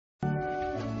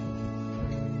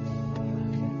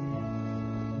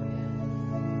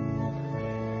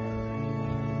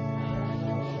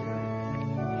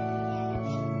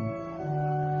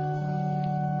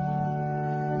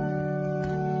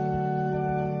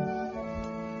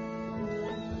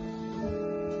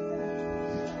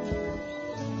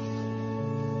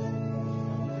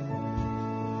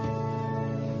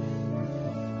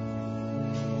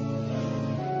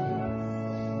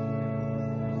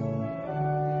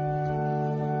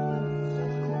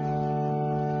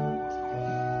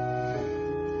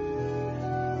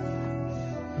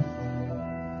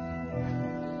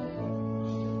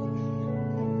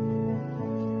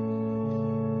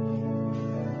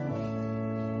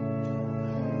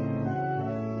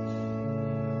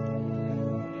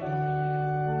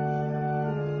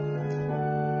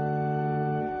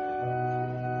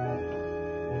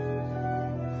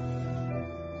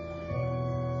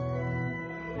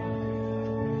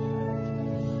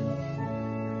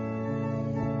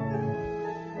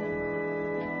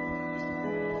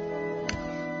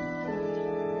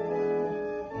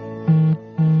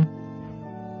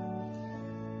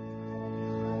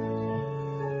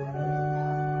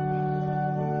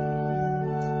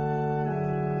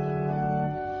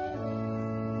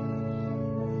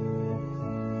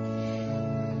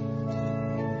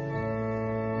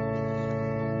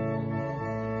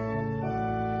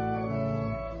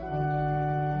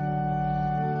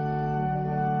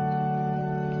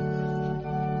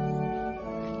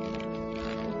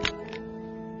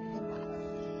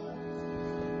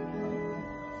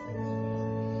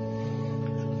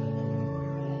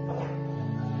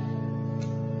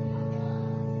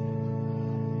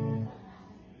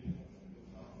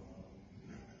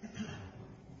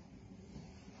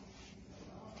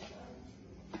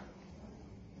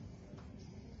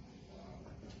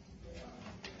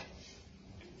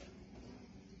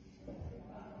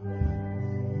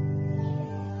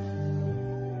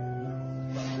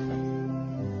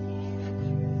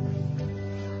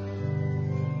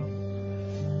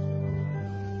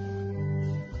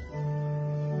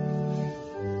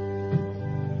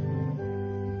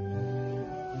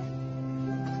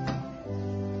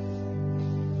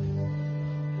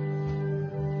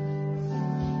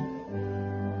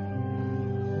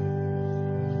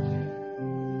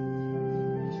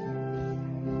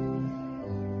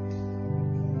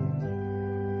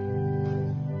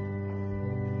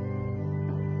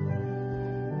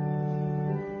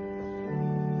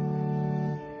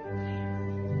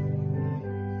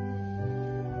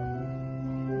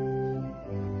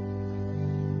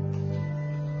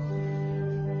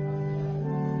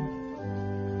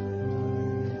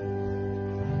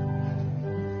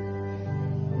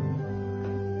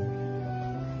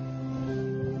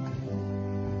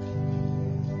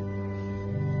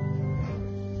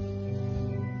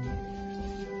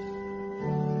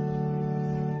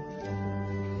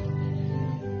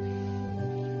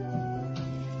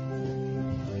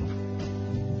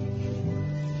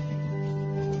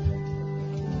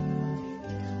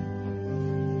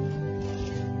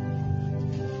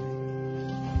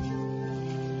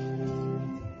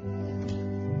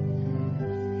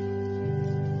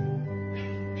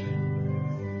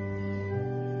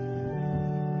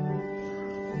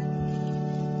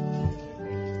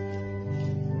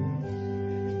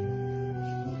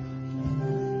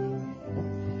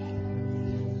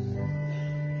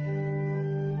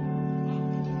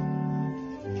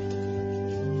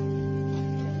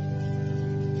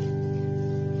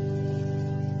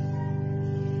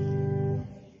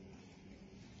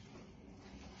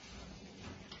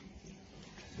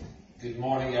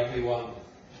morning, everyone.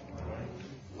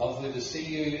 Lovely to see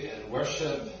you in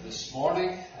worship this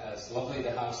morning. It's lovely to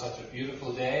have such a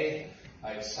beautiful day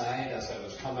outside as I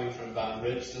was coming from Van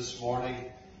Ridge this morning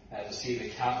to see the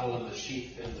cattle and the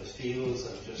sheep in the fields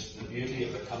and just the beauty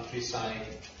of the countryside.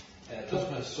 It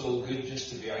does my soul good just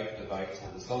to be out and about,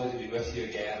 and it's lovely to be with you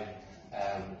again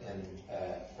in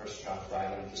First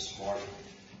Strathryland this morning.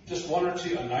 Just one or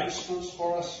two announcements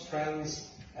for us, friends.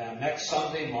 Next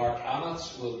Sunday, Mark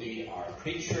Annett will be our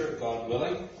preacher, God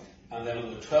willing. And then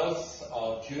on the 12th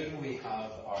of June, we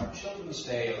have our Children's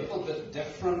Day, a little bit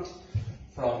different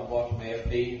from what may have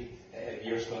been in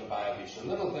years gone by. It's a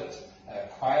little bit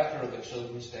quieter of a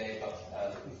Children's Day,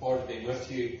 but looking forward to being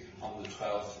with you on the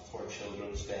 12th for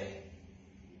Children's Day.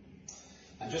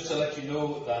 And just to let you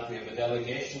know that we have a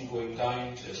delegation going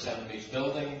down to Assembly's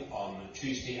building on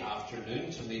Tuesday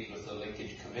afternoon to meet with the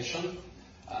Linkage Commission.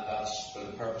 And that's for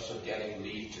the purpose of getting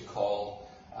leave to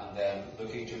call and then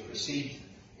looking to proceed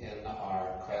in our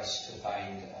quest to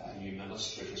find a new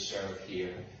minister to serve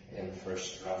here in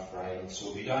First Strathryland. So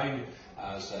we'll be down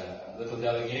as a little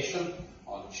delegation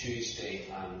on Tuesday,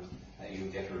 and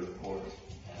you'll get a report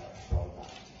from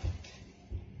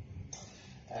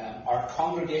that. Our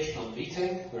congregational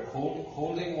meeting, we're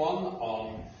holding one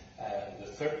on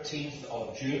the 13th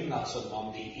of June. That's a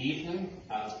Monday evening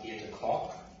at 8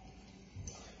 o'clock.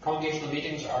 Congregational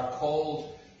meetings are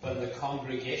called when the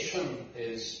congregation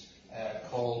is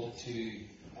called to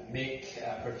make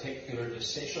a particular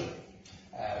decision.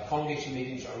 Congregation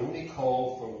meetings are only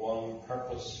called for one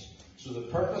purpose. So the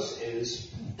purpose is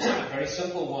a very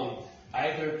simple one,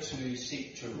 either to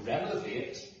seek to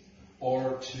renovate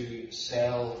or to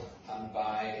sell and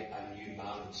buy a new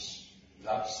manse.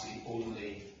 That's the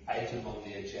only item on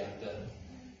the agenda.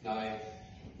 Now,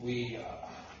 we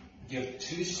give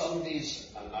 2 Sundays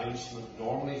announcement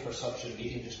normally for such a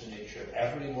meeting, just to make sure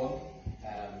everyone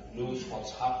knows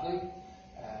what's happening.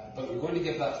 But we're going to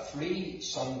give that 3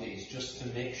 Sundays just to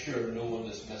make sure no one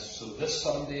is missed. So this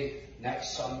Sunday,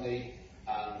 next Sunday,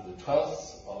 and the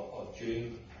 12th of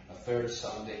June, a 3rd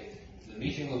Sunday. The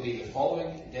meeting will be the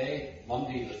following day,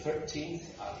 Monday the 13th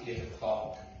at 8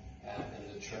 o'clock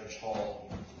in the church hall.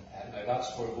 Now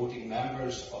that's for voting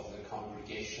members of the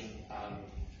congregation, and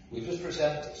we just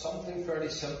present something fairly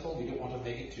simple. We don't want to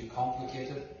make it too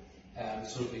complicated,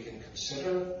 so that we can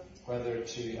consider whether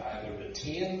to either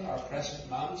retain our present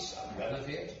manse and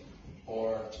renovate,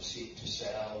 or to seek to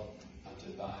sell and to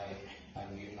buy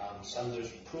a new manse. And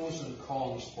there's pros and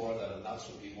cons for that, and that's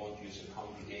what we want you as a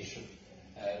congregation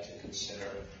to consider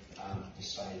and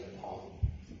decide upon.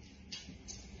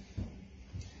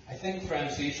 I think,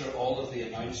 friends, these are all of the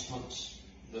announcements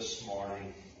this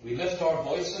morning. We lift our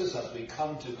voices as we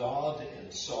come to God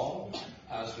in song,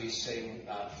 as we sing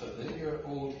that familiar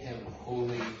old hymn,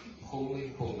 Holy,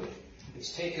 Holy, Holy.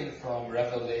 It's taken from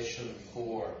Revelation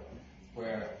 4,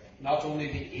 where not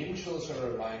only the angels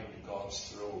are around God's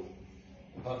throne,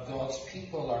 but God's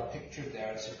people are pictured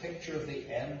there. It's a picture of the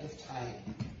end of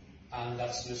time. And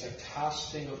there's a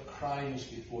casting of crowns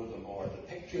before the Lord. The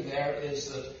picture there is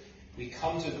that we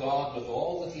come to God with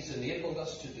all that He's enabled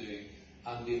us to do,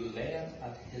 and we lay it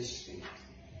at His feet,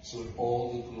 so that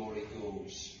all the glory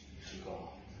goes to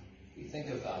God. We think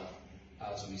of that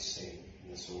as we sing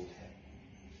this old hymn.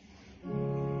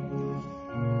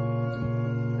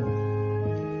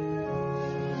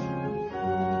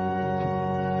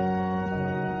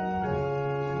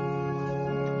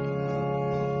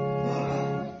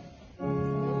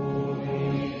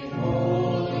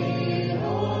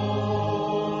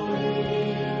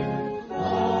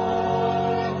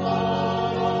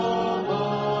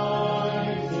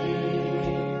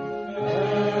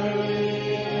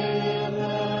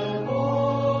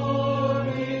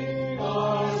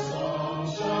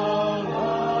 Songs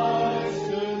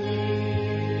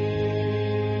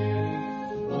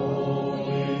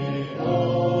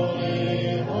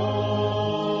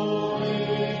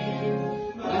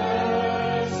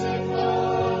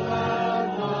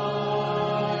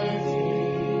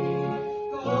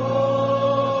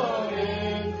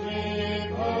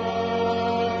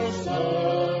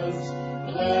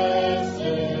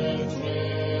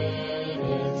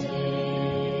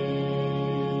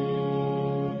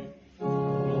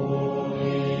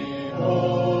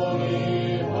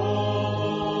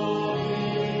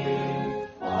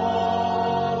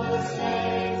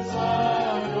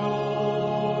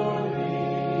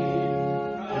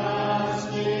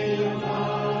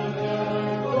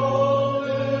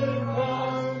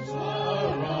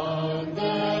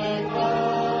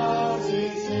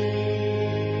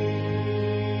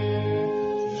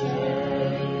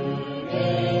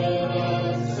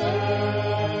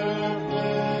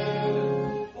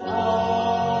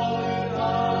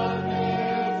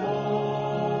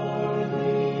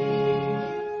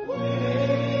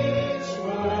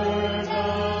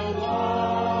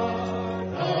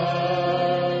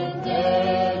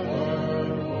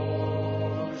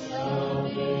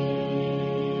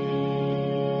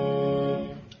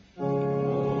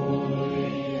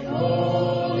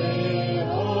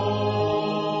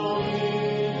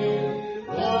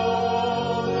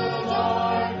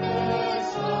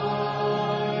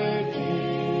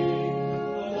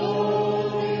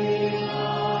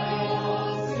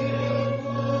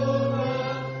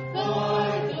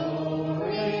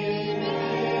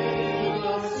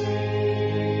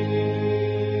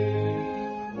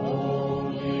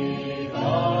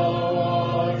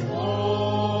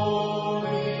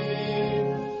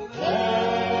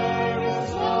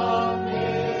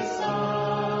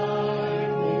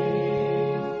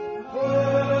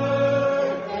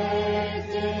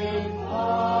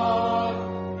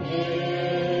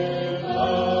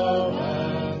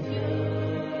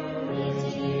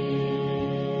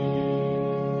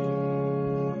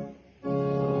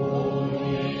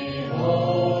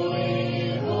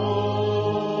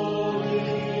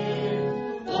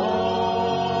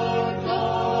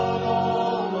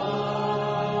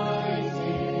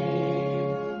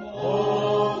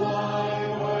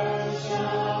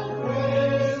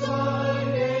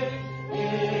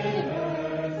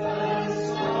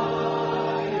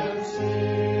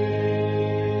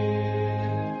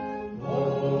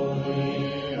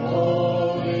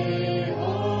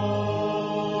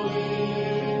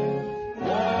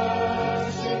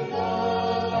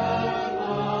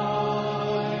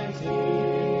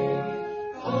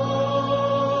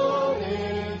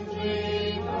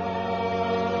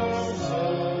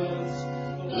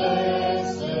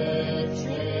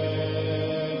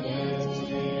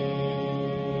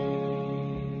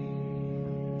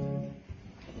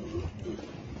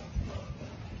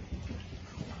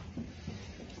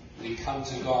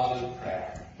come to God in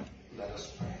prayer. Let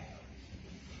us pray.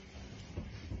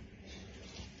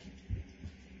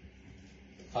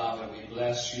 Father, we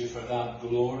bless you for that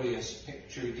glorious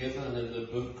picture given in the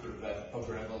book of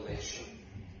Revelation.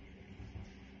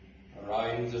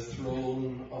 Around the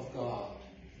throne of God,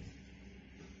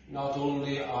 not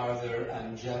only are there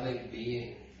angelic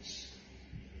beings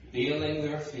veiling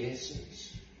their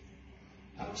faces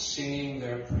and singing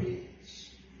their praise.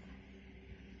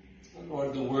 And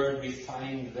Lord, the word we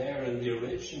find there in the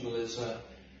original is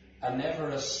an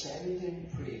ever-ascending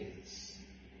praise,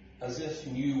 as if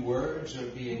new words are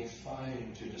being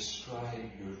found to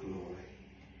describe your glory.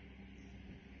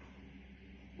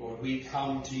 Lord, we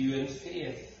come to you in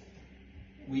faith.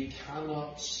 We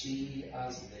cannot see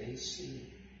as they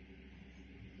see.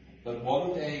 But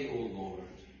one day, O Lord,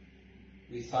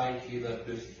 we thank you that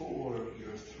before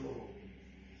your throne,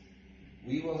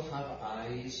 we will have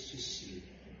eyes to see,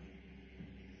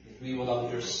 that we will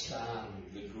understand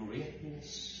the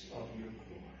greatness of your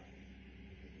glory.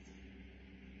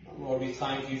 And Lord, we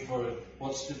thank you for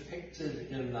what's depicted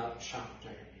in that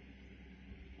chapter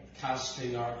of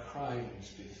casting our crowns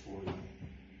before you.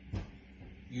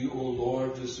 You, O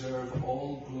Lord, deserve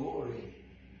all glory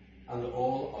and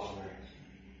all honor.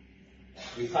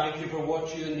 We thank you for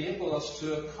what you enable us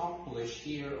to accomplish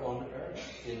here on earth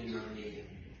in your name.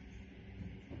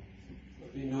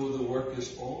 But we know the work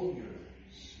is all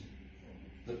yours.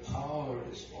 The power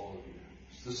is all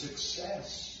yours. The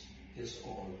success is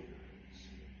all yours.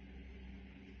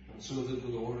 And so the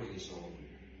glory is all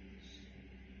yours.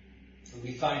 And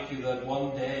we thank you that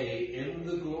one day in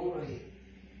the glory,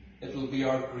 it will be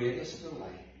our greatest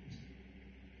delight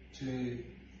to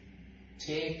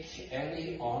take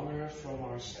any honor from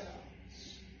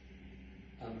ourselves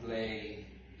and lay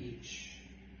each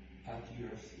at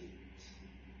your feet.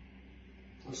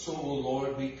 And so, O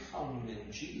Lord, we come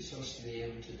in Jesus'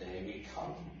 name today. We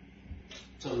come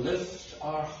to lift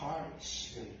our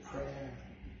hearts in prayer.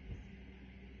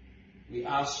 We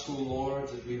ask, O Lord,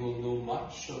 that we will know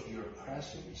much of your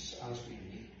presence as we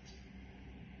meet.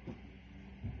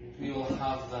 We will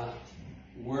have that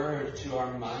word to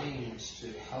our minds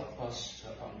to help us to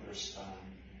understand.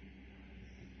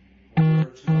 A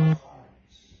word to our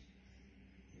hearts.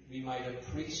 We might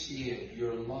appreciate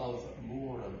your love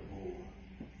more and more.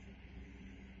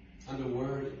 And a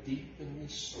word deep in the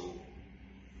soul.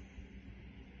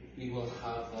 We will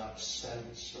have that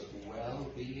sense of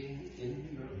well-being in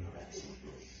your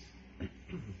presence.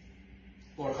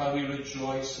 Lord, how we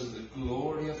rejoice in the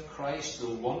glory of Christ, the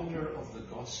wonder of the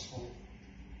gospel.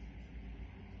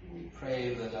 We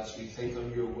pray that as we think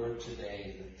on your word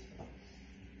today, that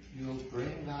you'll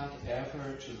bring that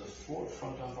ever to the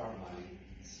forefront of our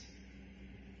minds.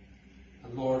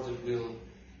 And Lord, that we'll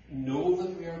know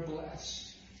that we are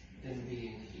blessed in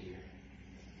being here.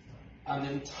 And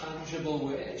in tangible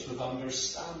ways, with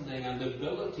understanding and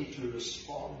ability to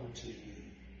respond to you.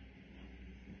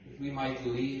 We might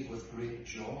leave with great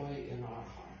joy in our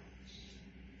hearts.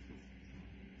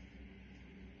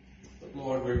 But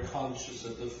Lord, we're conscious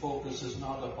that the focus is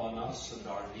not upon us and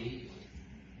our need,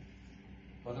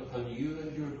 but upon you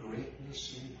and your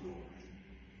greatness and glory.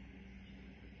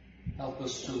 Help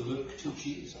us to look to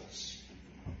Jesus.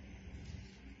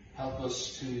 Help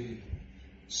us to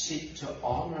seek to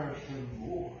honor him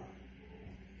more.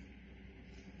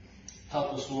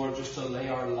 Help us, Lord, just to lay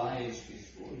our lives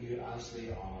before you as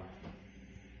they are,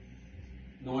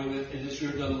 knowing that it is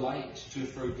your delight to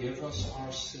forgive us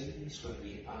our sins when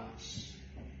we ask,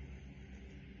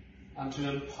 and to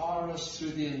empower us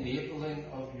through the enabling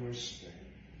of your Spirit,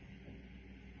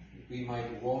 that we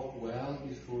might walk well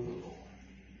before the Lord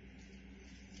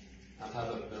and have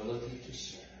ability to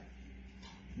serve.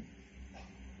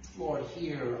 Lord,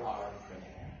 hear our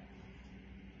prayer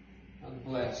and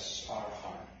bless our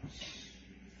hearts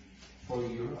for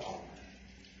your honor.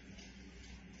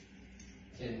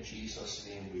 In Jesus'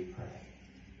 name we pray.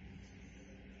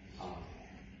 Amen.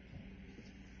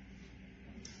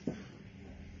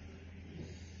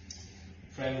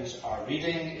 Friends, our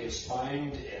reading is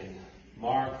found in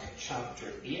Mark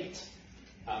chapter 8,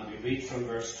 and we read from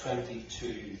verse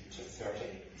 22 to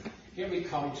 30. Here we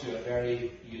come to a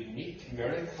very unique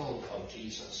miracle of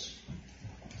Jesus.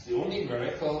 It's the only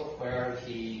miracle where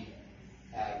he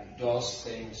does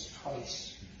things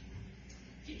twice.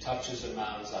 He touches a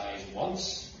man's eyes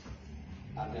once,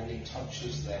 and then he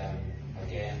touches them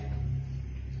again.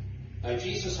 Now,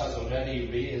 Jesus has already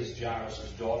raised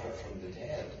Jairus' daughter from the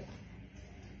dead,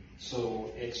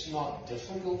 so it's not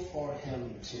difficult for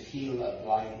him to heal a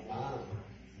blind man.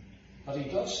 But he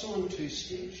does so in two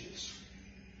stages,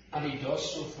 and he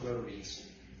does so for a reason.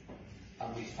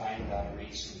 And we find that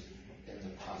reason in in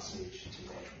the passage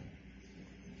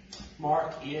today.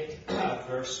 Mark 8,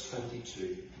 verse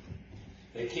 22.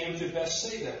 They came to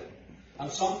Bethsaida,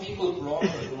 and some people brought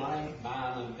a blind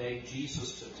man and begged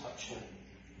Jesus to touch him.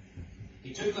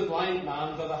 He took the blind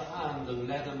man by the hand and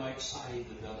led him outside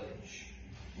the village.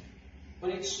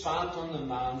 When he spat on the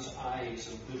man's eyes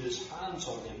and put his hands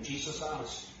on him, Jesus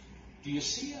asked, "Do you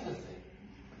see anything?"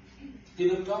 He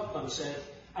looked up and said,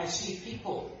 "I see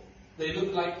people. They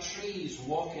look like trees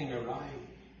walking around."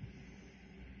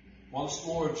 Once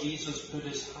more, Jesus put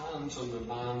his hands on the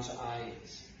man's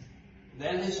eyes.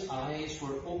 Then his eyes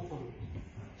were opened,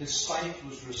 his sight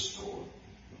was restored,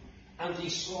 and he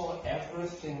saw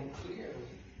everything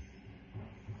clearly.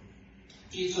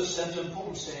 Jesus sent him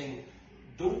home, saying,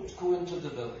 "Don't go into the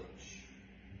village."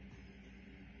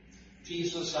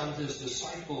 Jesus and his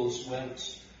disciples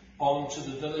went on to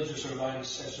the villages around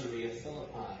Caesarea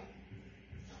Philippi.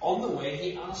 On the way,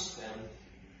 he asked them,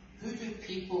 "Who do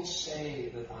people say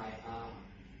that I am?"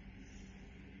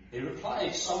 They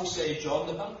replied, "Some say John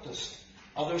the Baptist,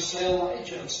 others say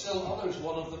Elijah, and still others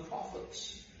one of the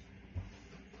prophets."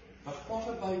 "But what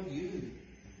about you?"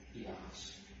 he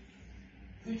asked.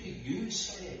 "Who do you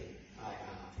say I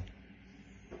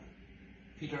am?"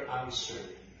 Peter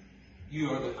answered,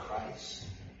 "You are the Christ."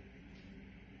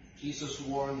 Jesus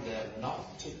warned them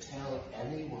not to tell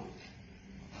anyone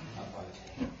about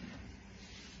him.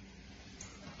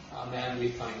 Amen. We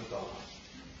thank God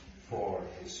for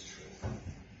his truth.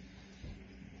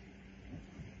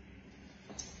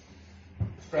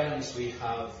 Friends, we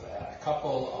have a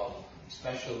couple of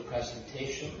special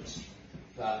presentations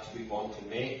that we want to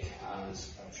make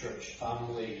as a church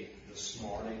family this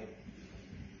morning.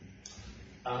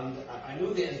 And I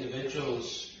know the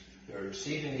individuals who are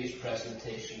receiving these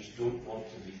presentations don't want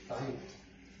to be thanked,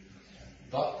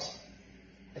 but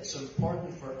it's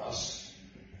important for us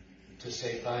to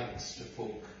say thanks to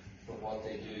folk for what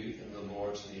they do in the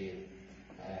Lord's name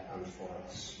and for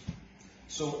us.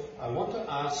 So I want to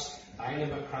ask Ina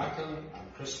McCracken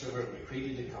and Christopher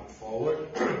McCready to come forward.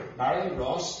 Marion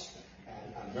Ross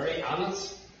and Mary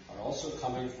Annett are also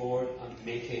coming forward and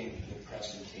making the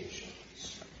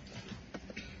presentations.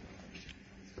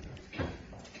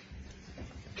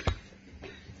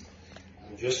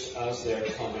 And just as they're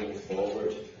coming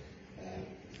forward,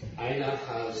 Ina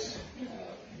has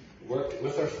worked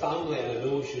with her family, and I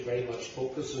know she very much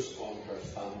focuses on her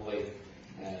family.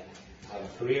 Had a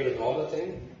career in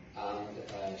auditing,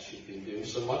 and she's been doing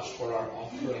so much for our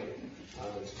offering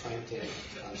and counting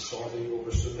and sorting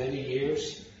over so many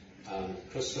years. And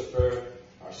Christopher,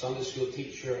 our Sunday school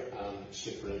teacher and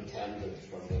superintendent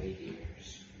for many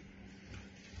years.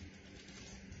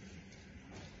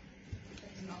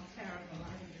 It's not terrible,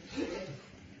 I understand.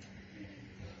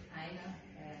 Ina,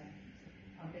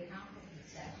 on behalf of the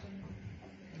session,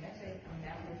 the committee, and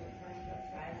members of First of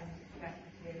Ireland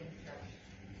Presbyterian Church,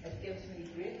 it gives me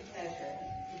great pleasure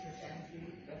to present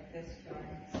you with this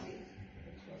giant seat,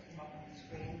 which will come up on the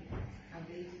screen, and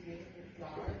these beautiful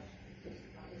flowers.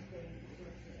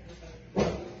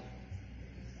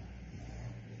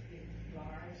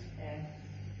 Flowers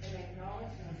in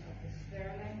acknowledgement of the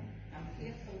sterling and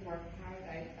faithful work carried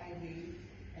out by you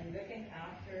in looking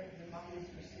after the mummies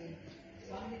received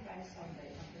Sunday by Sunday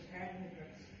and preparing the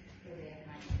books for the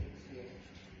enhanced each year.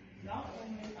 Not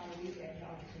only are we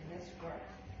acknowledging this work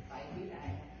by you,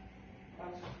 Ina,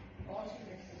 but also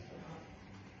your sister Mark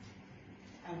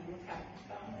and your Catholic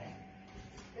family.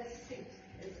 This seat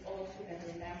is also in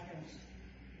remembrance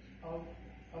of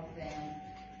them.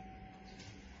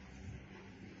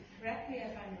 Correct me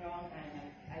if I'm wrong, Ina.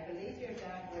 I believe your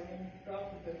dad, William,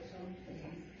 brought the books home to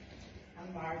you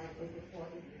and Margaret over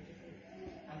 40 years ago,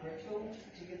 and were told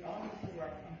to get on with the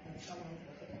work until someone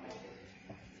was appointed.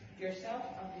 Yourself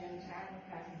and the entire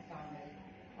McCracken family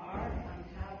are and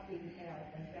have been held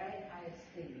in very high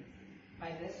esteem by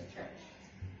this church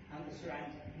and the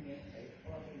surrounding community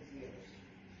all these years.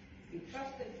 We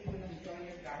trust that you will enjoy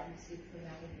your garden seat for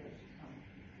many years to come.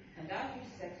 And as you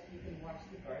sit, you can watch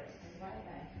the birds and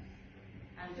wildlife.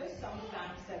 And just some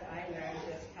facts that I learned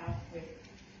this past week.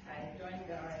 I joined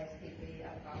the RSPB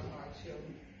at Balmoral Show,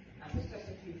 and there's just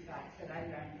a few facts that I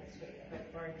learned this week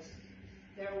about birds.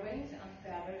 Their wings and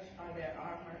feathers are their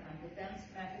armour and defence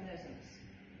mechanisms.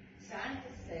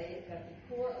 Scientists say that the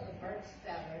core of a bird's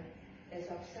feather is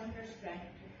of similar strength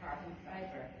to carbon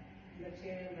fibre,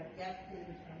 material that gets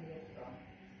couldn't emulate from.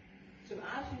 So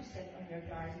as you sit on your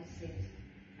garden seat,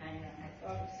 and I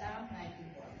thought of Psalm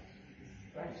 91,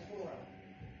 verse 4.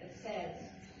 It says,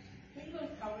 "He will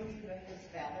cover you with his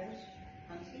feathers,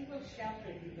 and he will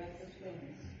shelter you with his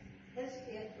wings. His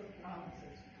faithful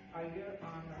promises are your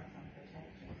armour and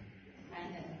protection."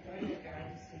 and during the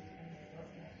garden seat and the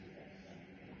working at the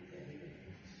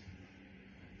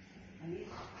and these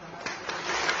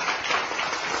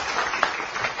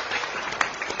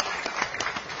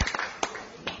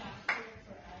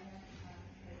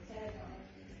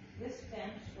this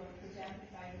stamps were presented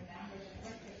by the members of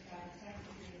Workers' by the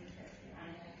Secretary of the Church to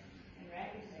Anna in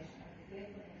recognition of the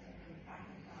faithfulness and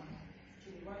compassion of Anna to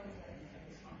the work of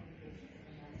this congregation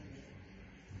for many years.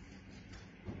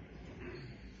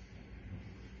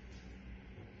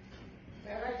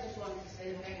 Well, I just want to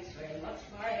say thanks very much.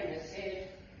 Marion has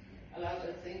said a lot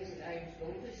of things that I was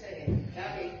going to say.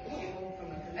 Gary came home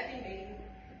from a committee meeting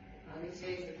and he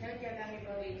says we can't get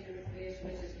anybody to replace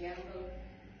Mrs. Gamble.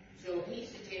 So he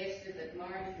suggested that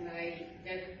Mark and I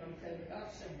get it until we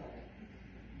got somebody.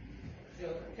 So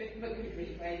it took me a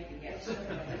good while to get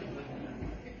somebody.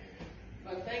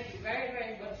 But thank you very,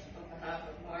 very much on behalf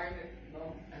of Margaret,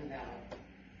 Mum and Dad.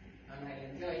 And I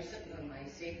enjoy sitting on my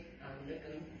seat and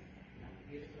looking at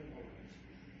beautiful moments.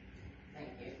 Thank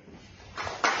you.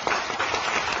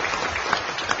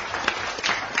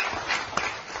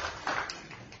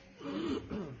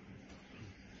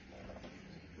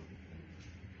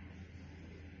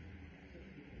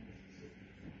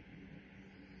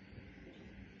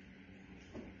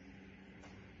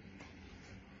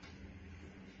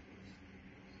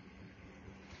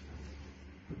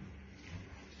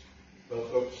 Well,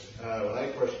 folks, when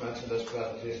I first mentioned this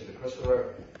presentation to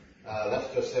Christopher,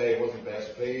 let's just say he wasn't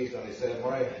best pleased, and he said,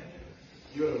 Murray,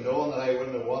 you would have known that I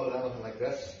wouldn't have wanted anything like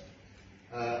this.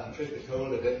 And truth be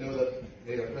told, I didn't know that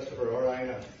neither Christopher or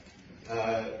Ina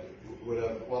would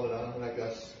have wanted anything like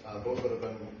this, and both would have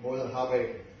been more than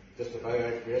happy just to bow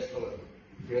out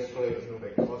gracefully with no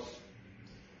big fuss.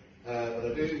 But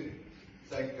I do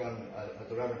think, as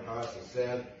the Reverend Harris has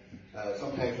said,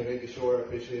 sometimes we need to show our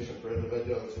appreciation for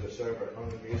individuals who have served our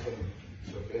congregation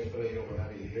so faithfully over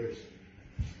many years.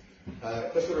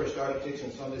 Christopher started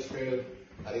teaching Sunday school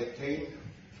at 18.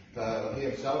 When he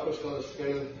himself was still at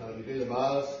school, and if you do the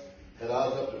maths, it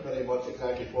adds up to pretty much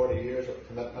exactly 40 years of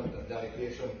commitment and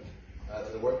dedication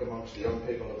to the work amongst the young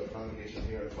people of the congregation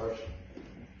here at First.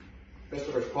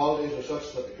 Christopher's qualities are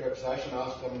such that the Kirk Session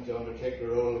asked him to undertake the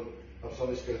role of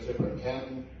Sunday school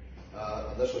superintendent,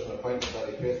 and this was an appointment that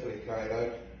he faithfully carried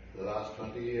out for the last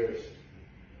 20 years.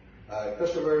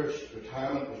 Christopher's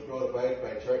retirement was brought about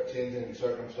by changing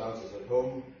circumstances at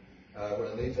home, where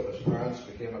the needs of his parents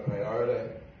became a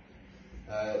priority.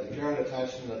 The care and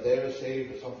attention that they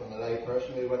received is something that I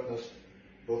personally witnessed,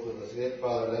 both with his late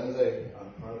father Lindsay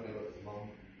and currently with his mum.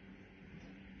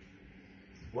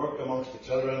 Work amongst the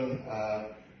children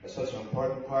is such an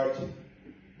important part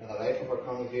in the life of our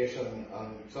congregation,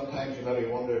 and sometimes you maybe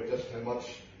wonder just how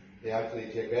much they actually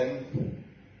take in.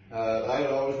 But I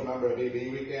would always remember a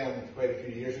VB weekend quite a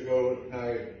few years ago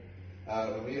now,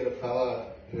 when we had a fella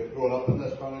who had grown up in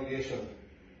this congregation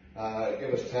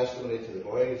give us testimony to the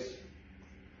boys.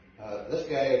 This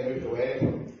guy had moved away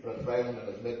from Brentford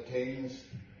in his mid-teens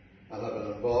and had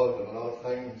been involved in a lot of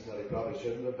things that he probably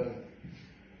shouldn't have been.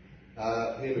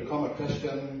 He had become a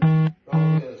Christian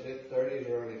probably in his late 30s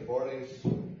or early 40s,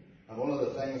 and one of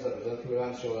the things that was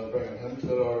influential in bringing him to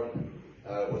the Lord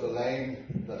was a line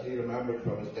that he remembered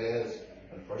from his days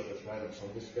in First Australian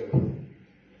Sunday School.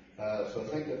 So I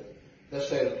think that this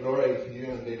side of glory to you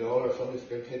and indeed all our Sunday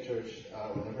School teachers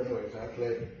will never know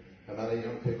exactly how many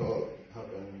young people have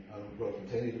been and will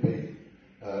continue to be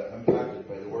impacted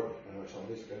by the work in our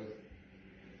Sunday School.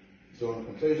 So in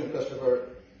conclusion, Christopher,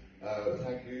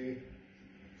 thank you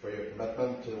for your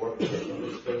commitment to the work of the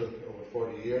Sunday School over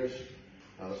 40 years,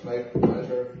 and it's my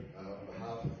pleasure on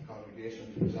behalf of the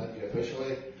congregation to present you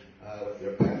officially with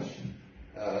your bench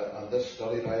and this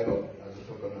study Bible as a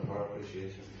token of our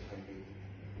appreciation. Thank you.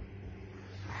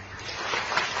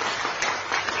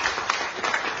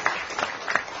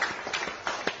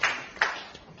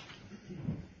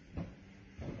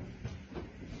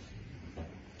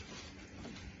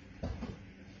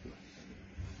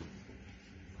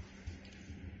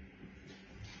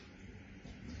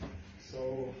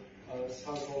 So, as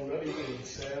has already been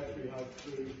said, we have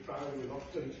two very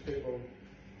reluctant people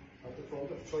at the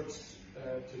front of church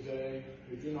today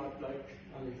who do not like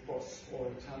any fuss or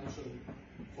attention,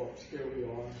 but here we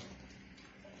are.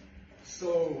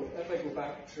 So, if I go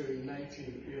back to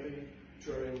 1980,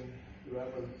 during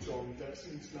Reverend John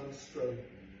Dixon's ministry,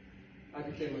 I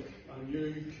became a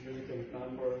new communicant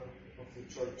member of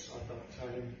the church at that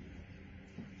time.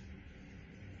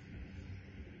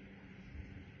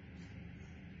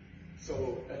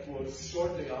 So it was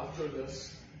shortly after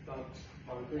this that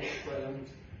our good friend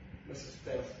Mrs.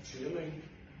 Beth Cheney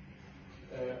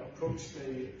approached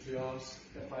me to ask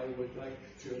if I would like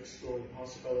to explore the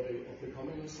possibility of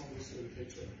becoming a Sunday school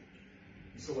teacher.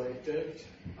 So I did,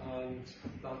 and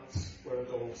that's where it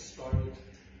all started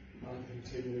and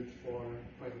continued for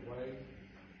quite a while.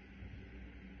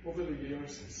 Over the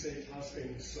years, the seed has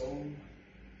been sown,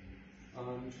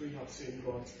 and we have seen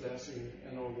God's blessing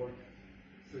in our work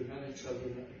through many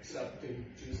children accepting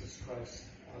Jesus Christ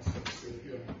as their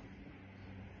Saviour.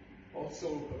 Also,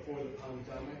 before the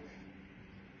pandemic,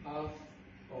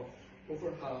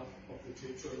 over half of the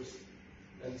teachers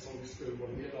in Sunday school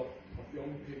were made up of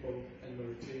young people in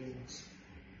their teens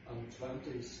and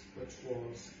 20s, which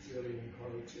was really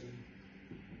encouraging.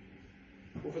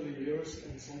 Over the years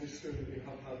in Sunday school, we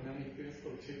have had many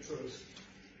faithful teachers,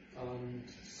 and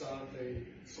sadly,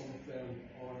 some of them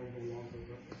are no longer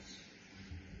with us.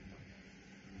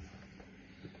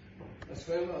 As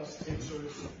well as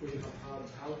teachers, we have had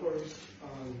helpers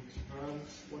and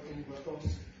parents working with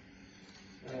us,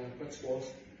 which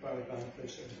was very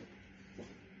beneficial.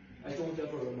 I don't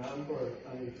ever remember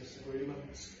any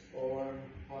disagreements or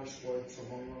harsh words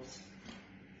among us.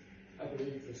 I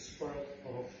believe the spirit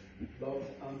of love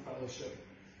and fellowship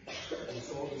is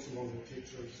always among the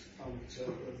teachers and the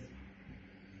children.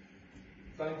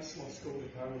 Thanks must go to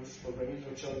parents for bringing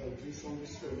their children to Sunday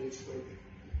school each week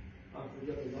and for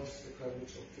giving us the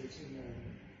privilege of teaching them.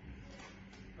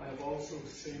 I have also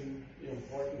seen the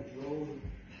important role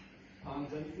and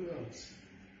influence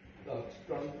that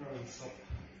grandparents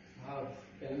have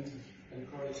in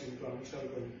encouraging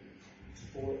grandchildren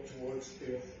towards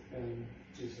faith in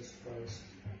Jesus Christ.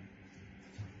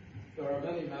 There are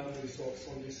many memories of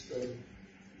Sunday school,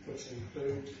 which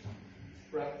include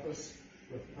breakfast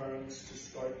with parents to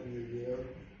start the new year,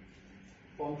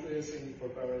 fundraising for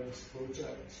various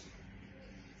projects,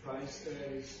 prize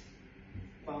days,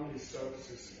 family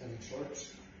services in church,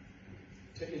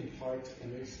 taking part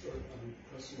in Easter and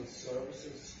Christmas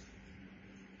services,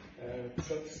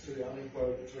 trips to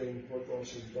anywhere between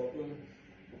Portrush and Dublin,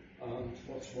 and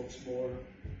much, much more.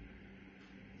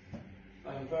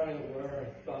 I am very aware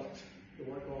that the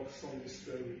work of Sunday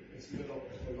school is made up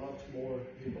of a lot more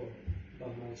people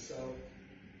than myself,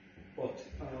 but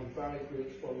I am very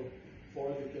grateful for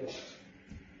the gift.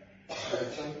 I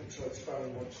thank the church very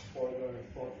much for their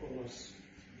thoughtfulness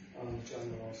and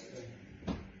generosity.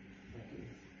 Thank you.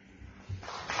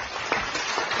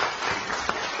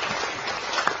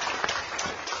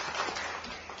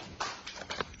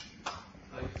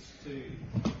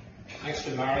 Thanks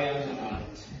to Marion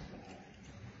and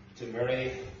to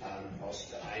Murray and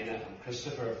also to Ina and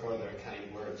Christopher for their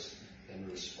kind words in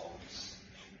response.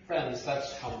 Friends,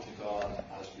 let's come to God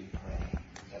as we pray.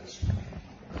 Let us pray.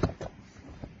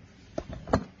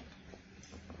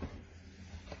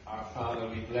 Our Father,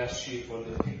 we bless you for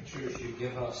the pictures you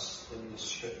give us in the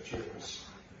Scriptures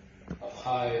of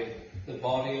how the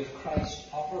body of Christ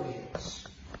operates,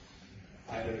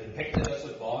 either depicted as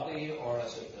a body or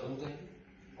as a building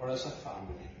or as a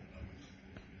family.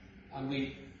 And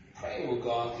we pray, O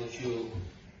God, that you'll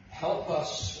help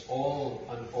us all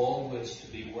and always to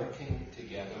be working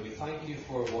together. We thank you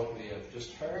for what we have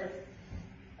just heard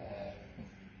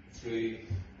through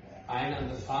Ina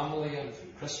and the family and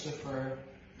through Christopher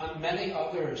and many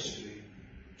others who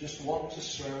just want to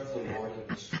serve the Lord in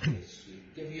this place.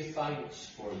 We give you thanks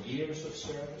for years of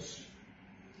service,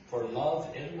 for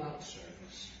love in that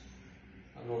service.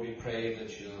 And Lord, we pray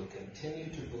that you'll continue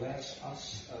to bless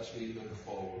us as we look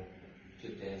forward to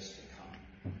days to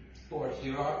come. Lord,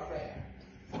 hear our prayer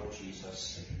for Jesus'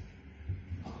 sake.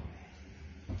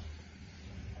 Amen.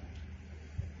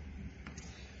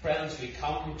 Friends, we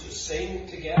come to sing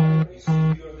together. We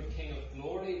sing You Are the King of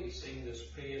Glory. We sing this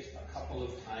praise a couple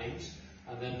of times,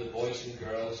 and then the boys and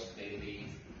girls may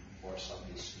leave for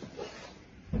Sunday school.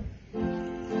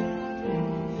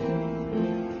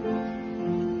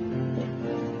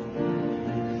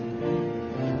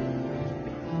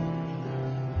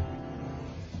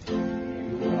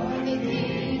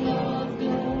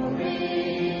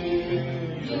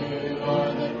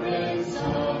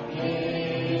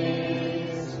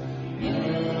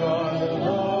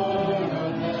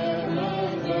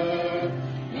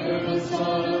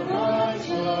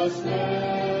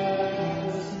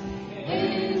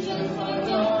 Angels are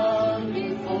done.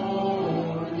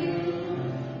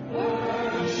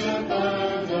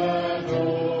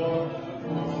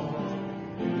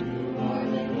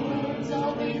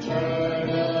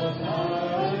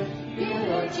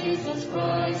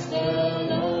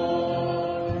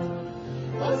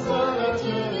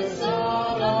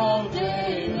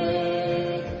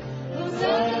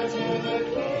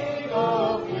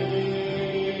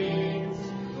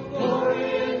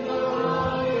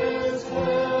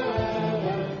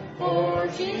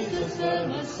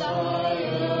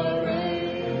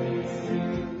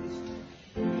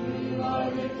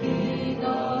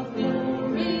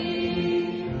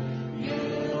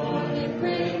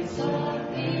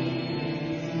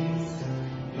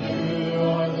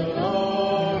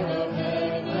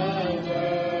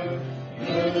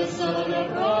 Son of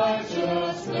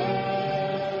righteousness.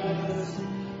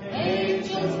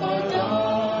 Angels bow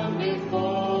down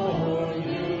before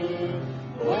you,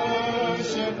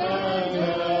 worship and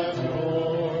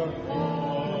adore.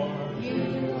 For you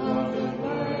have the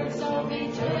words of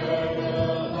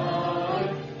eternal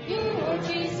life. You are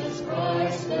Jesus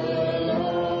Christ the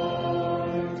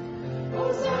Lord.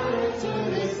 Hosanna to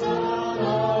the Son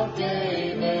of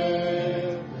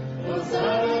David.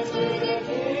 Hosanna to the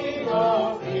King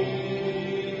of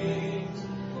Kings.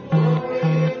 Glory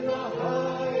in the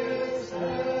highest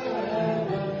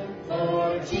heaven.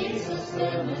 For Jesus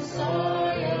the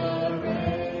Messiah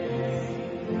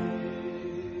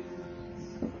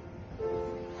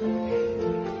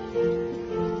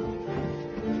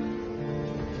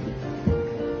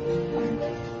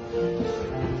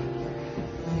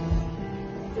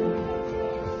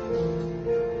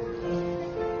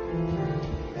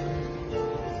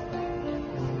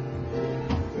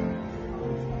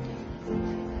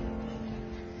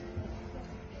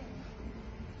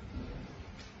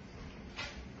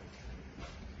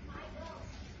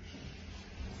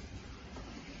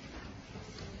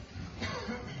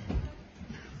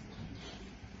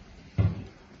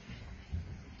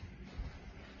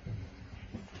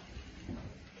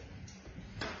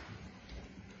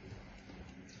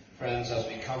Friends, as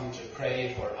we come to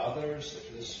pray for others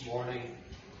this morning,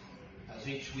 as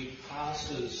each week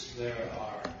passes, there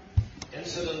are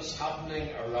incidents happening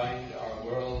around our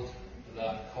world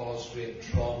that cause great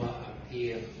trauma and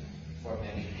pain for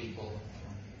many people.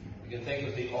 We can think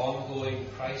of the ongoing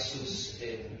crisis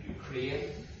in Ukraine,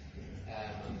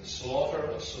 and the slaughter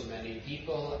of so many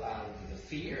people, and the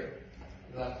fear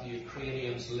that the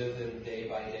Ukrainians live in day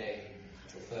by day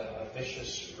with a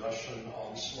vicious Russian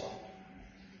onslaught.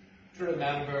 To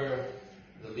remember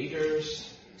the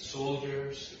leaders, the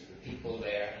soldiers, the people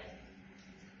there.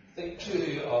 Think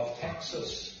too of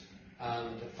Texas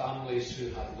and the families who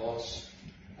have lost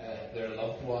their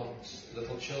loved ones,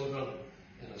 little children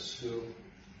in a school.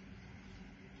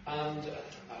 And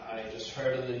I just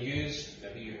heard in the news,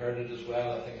 maybe you heard it as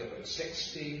well, I think about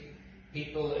 60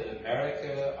 people in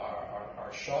America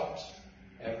are shot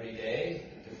every day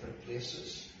in different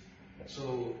places.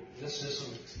 So this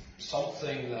isn't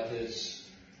something that is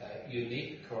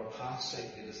unique or passing.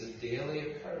 It is a daily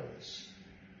occurrence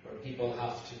where people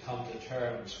have to come to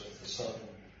terms with the sudden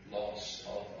loss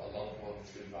of a loved one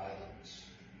through violence.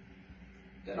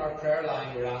 In our prayer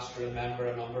line, we're asked to remember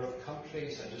a number of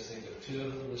countries. I just think of two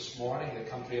of them this morning. The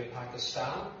country of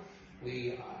Pakistan.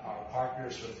 We are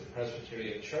partners with the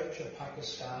Presbyterian Church of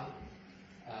Pakistan,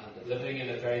 and living in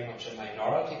a very much a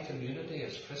minority community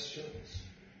as Christians.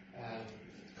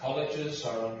 Colleges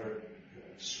are under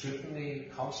scrutiny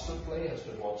constantly, as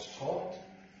they're once taught.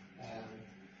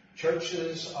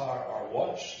 Churches are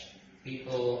watched.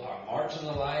 People are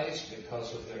marginalized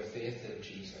because of their faith in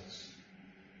Jesus.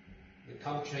 The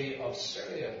country of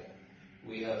Syria,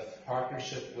 we have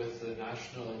partnership with the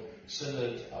National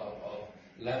Synod of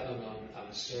Lebanon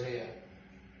and Syria.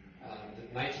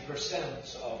 And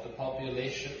 90% of the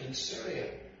population in Syria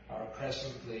are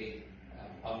presently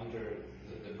under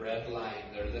the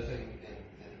breadline. They're living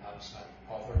in abject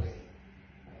poverty.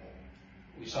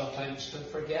 We sometimes can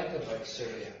forget about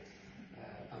Syria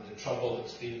and the trouble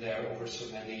that's been there over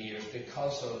so many years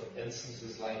because of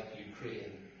instances like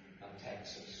Ukraine and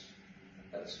Texas.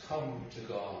 Let's come to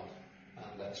God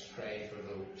and let's pray for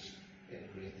those in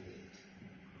great need.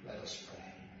 Let us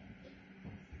pray.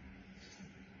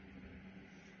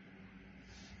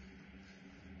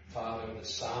 Father, the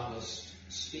psalmist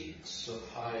speaks of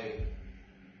how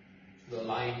the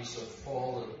lines have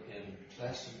fallen in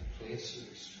pleasant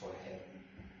places for him.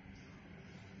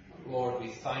 And Lord, we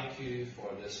thank you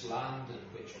for this land in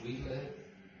which we live,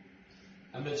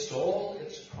 amidst all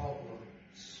its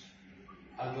problems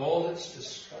and all its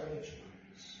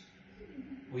discouragements.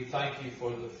 We thank you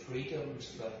for the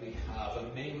freedoms that we have,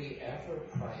 and may we ever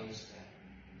prize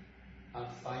them and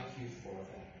thank you for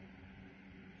them.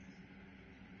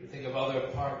 We think of other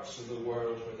parts of the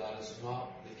world where that is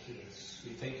not the case.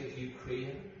 We think of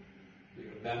Ukraine. We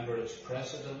remember its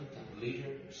president and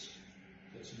leaders,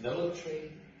 its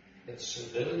military, its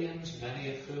civilians, many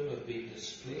of whom have been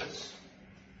displaced,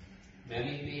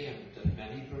 many maimed and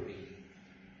many bereaved.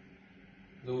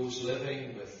 Those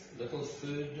living with little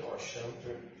food or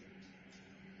shelter,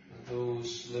 and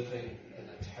those living in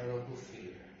a terrible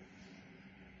fear.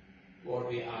 Lord,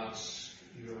 we ask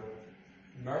your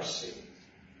mercy.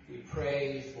 We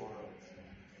pray for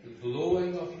the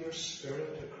blowing of your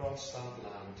Spirit across that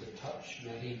land to touch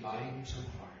many minds and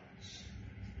hearts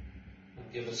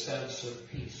and give a sense of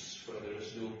peace where there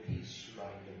is no peace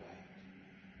round about.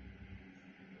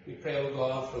 We pray, O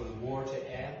God, for the war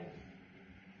to end.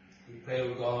 We pray,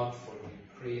 O God, for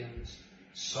Ukraine's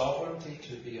sovereignty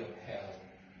to be upheld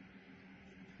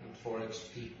and for its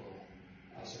people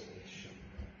as a nation.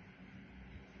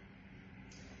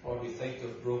 Lord, we think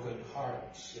of broken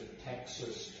hearts in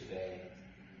Texas today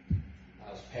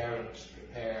as parents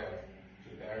prepare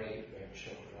to bury their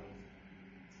children.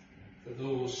 For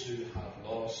those who have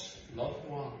lost loved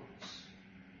ones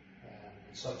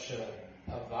in such a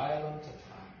violent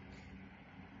attack,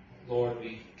 Lord,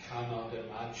 we cannot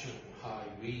imagine how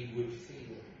we would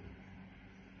feel.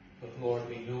 But Lord,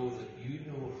 we know that you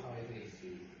know how they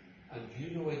feel, and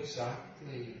you know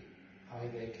exactly how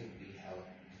they can be helped.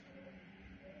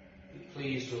 Be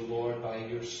pleased, O Lord, by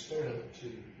your Spirit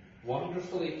to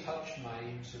wonderfully touch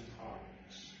minds and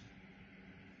hearts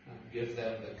and give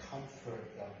them the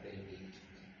comfort that they need.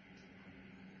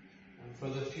 And for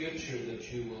the future,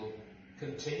 that you will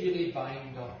continually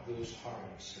bind up those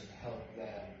hearts and help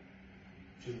them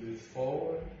to move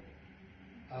forward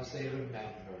as they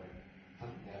remember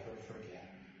and never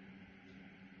forget.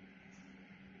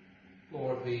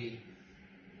 Lord, we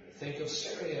think of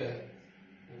Syria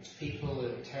and its people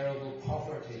in terrible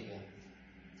poverty and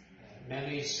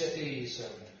many cities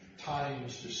and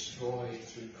towns destroyed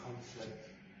through conflict.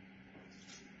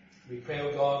 We pray,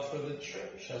 O God, for the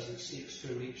church as it seeks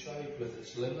to reach out with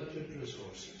its limited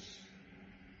resources,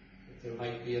 that there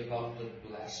might be abundant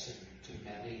blessing to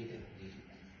many in need.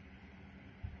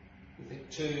 We think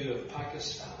too of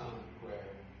Pakistan, where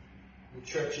the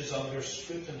church is under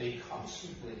scrutiny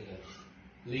constantly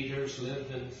and leaders live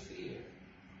in fear.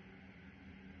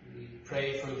 We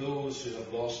pray for those who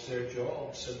have lost their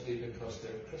jobs simply because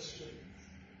they're Christian,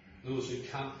 those who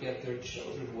can't get their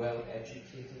children well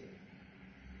educated,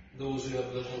 those who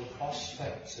have little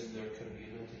prospects in their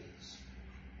communities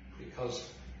because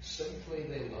simply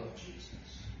they love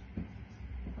Jesus.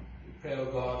 We pray, O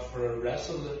God, for a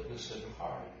resoluteness in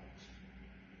heart.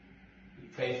 We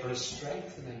pray for a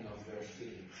strengthening of their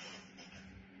faith.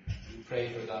 We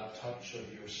pray for that touch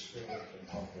of your Spirit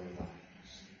upon their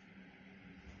lives.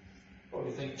 Lord,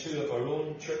 we think too of our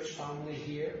own church family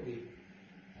here. We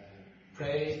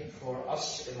pray for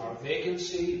us in our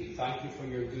vacancy. We thank you for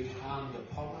your good hand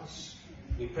upon us.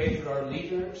 We pray for our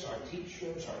leaders, our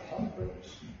teachers, our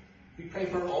helpers. We pray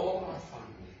for all our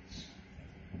families.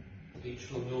 That each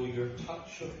will know your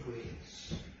touch of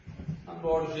grace. And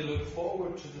Lord, as we look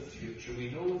forward to the future, we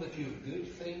know that you have good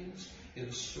things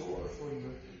in store for your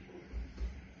people.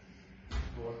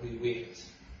 Lord, we wait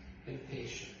in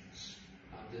patience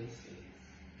and in faith.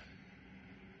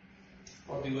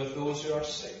 Lord, be with those who are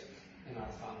sick in our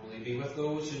family. Be with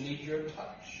those who need your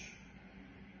touch.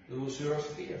 Those who are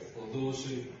fearful. Those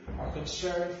who are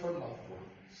concerned for loved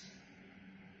ones.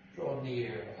 Draw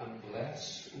near and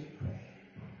bless, we pray.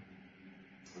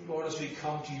 And Lord, as we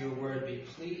come to your word, be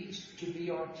pleased to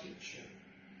be our teacher.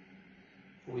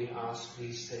 For we ask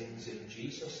these things in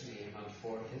Jesus' name and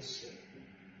for his sake.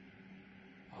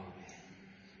 Amen.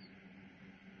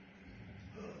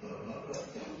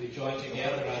 We join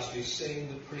together as we sing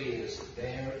the praise,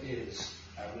 there is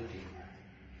a Redeemer.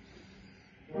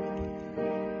 Oh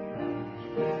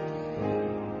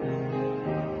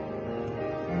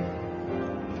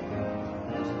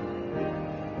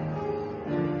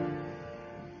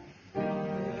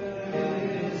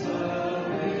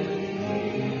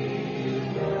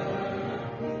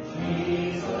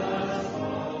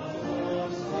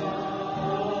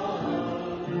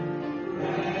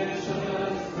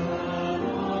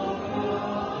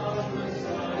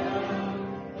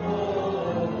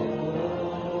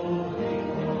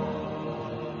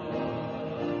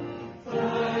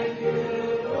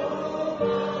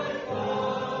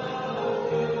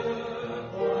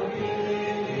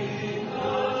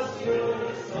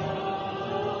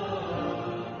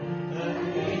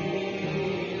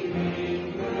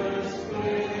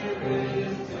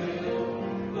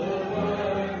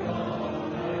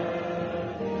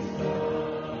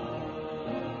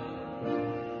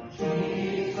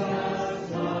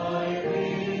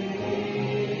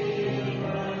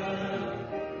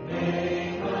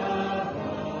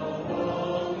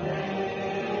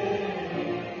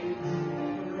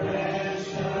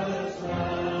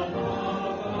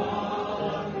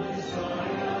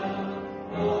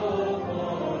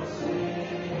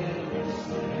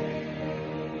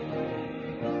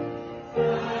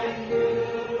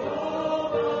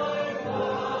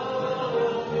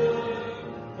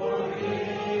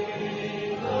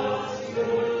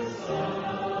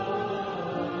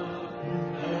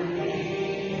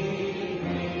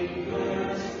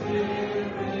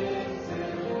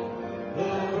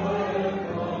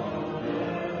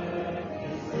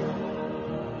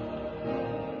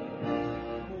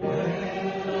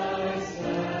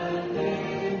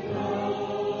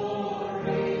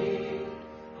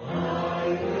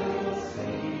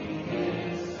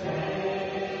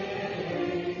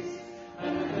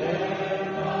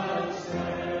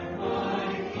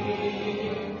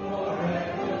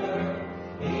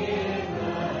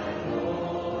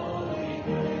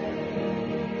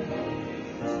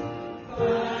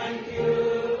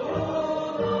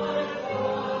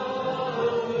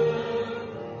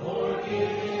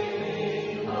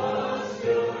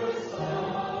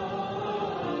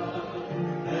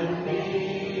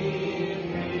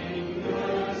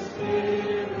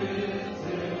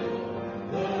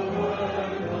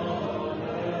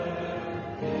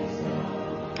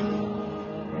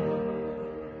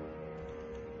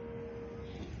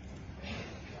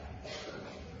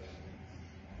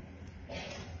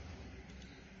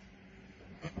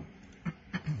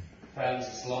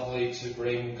friends, it's lovely to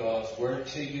bring God's Word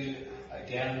to you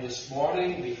again this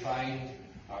morning. We find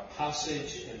our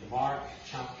passage in Mark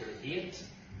chapter 8,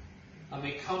 and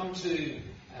we come to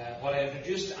what I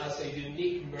introduced as a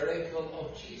unique miracle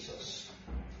of Jesus.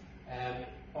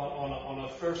 On a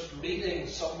first reading,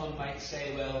 someone might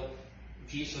say, well,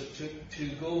 Jesus took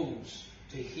 2 goes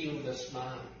to heal this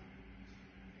man.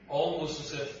 Almost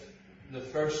as if the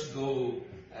first go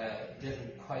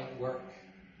didn't quite work.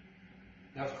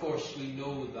 Now, of course, we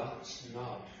know that's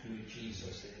not who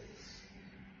Jesus is.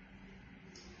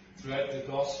 Throughout the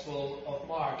Gospel of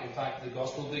Mark, in fact, the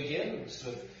Gospel begins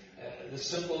with the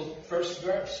simple first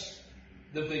verse,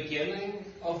 the beginning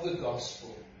of the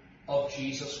Gospel of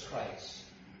Jesus Christ,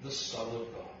 the Son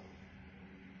of God.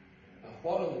 Now,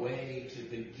 what a way to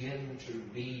begin to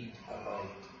read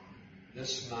about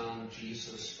this man,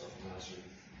 Jesus of Nazareth.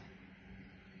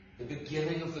 The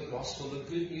beginning of the Gospel, the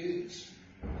good news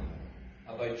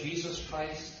about Jesus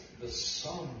Christ, the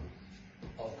Son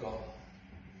of God.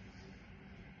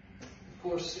 Of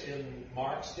course, in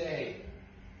Mark's day,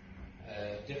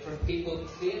 different people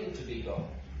claimed to be God.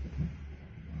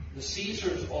 The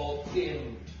Caesars all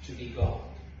claimed to be God.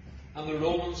 And the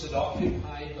Romans had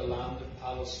occupied the land of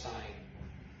Palestine.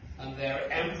 And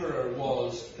their emperor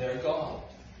was their God.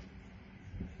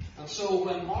 And so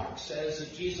when Mark says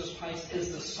that Jesus Christ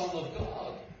is the Son of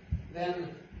God,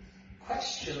 then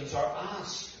questions are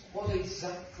asked. What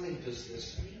exactly does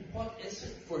this mean? What is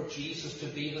it for Jesus to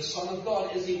be the Son of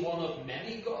God? Is he one of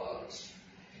many gods?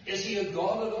 Is he a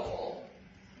God at all?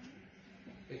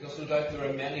 Because no doubt there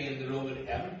are many in the Roman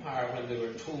Empire, when they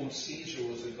were told Caesar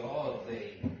was a god,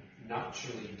 they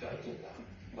naturally doubted that,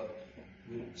 but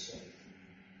wouldn't say.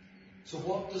 So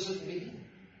what does it mean?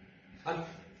 And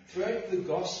throughout the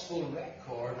Gospel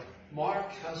record,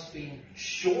 Mark has been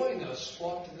showing us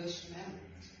what this meant.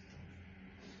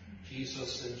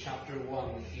 Jesus in chapter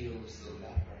 1 heals the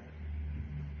leper.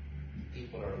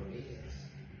 People are amazed.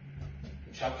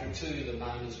 In chapter 2, the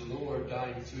man is lowered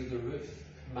down through the roof,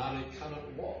 a man who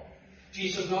cannot walk.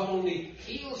 Jesus not only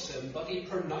heals him, but he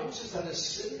pronounces that his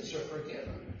sins are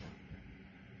forgiven.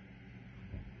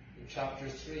 In chapter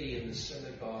 3, in the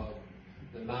synagogue,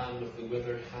 the man with the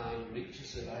withered hand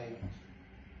reaches it out,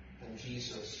 and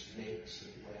Jesus makes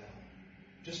it well.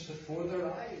 Just before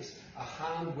their eyes, a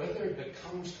hand withered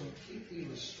becomes completely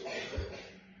restored.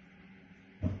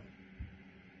 In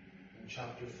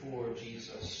chapter 4,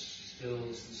 Jesus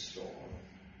stills the storm.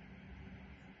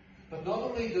 But not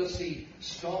only does he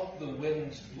stop the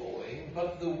winds blowing,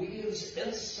 but the waves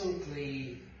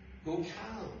instantly go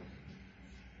calm.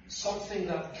 Something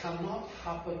that cannot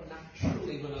happen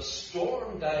naturally. When a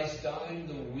storm dies down,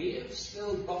 the waves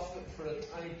still buffet for a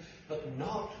time, but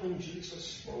not when Jesus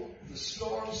spoke. The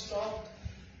storm stopped,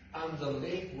 and the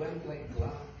lake went like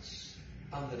glass.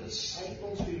 And the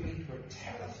disciples, we read, were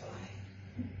terrified.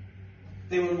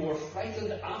 They were more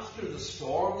frightened after the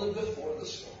storm than before the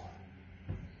storm.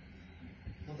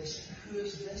 And they said, who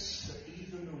is this that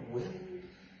even the wind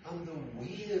and the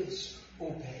waves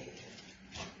obey him?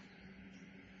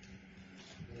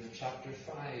 In chapter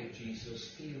 5,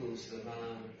 Jesus heals the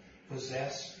man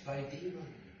possessed by demons.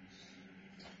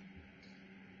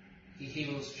 He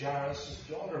heals Jairus'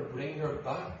 daughter, bring her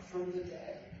back from the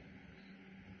dead.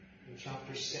 In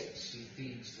chapter 6, he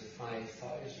feeds the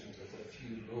 5,000 with a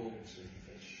few loaves of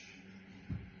fish.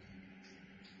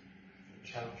 In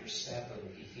chapter 7,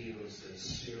 he heals the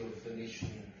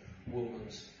Syrophoenician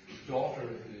woman's daughter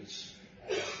who's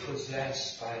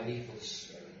possessed by an evil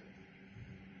spirit.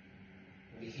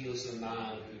 He heals the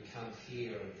man who can't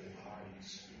hear the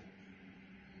hardness.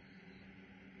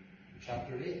 In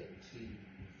chapter 8, he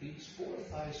feeds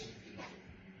 4,000 people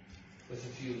with a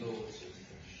few loaves of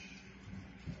fish.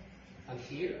 And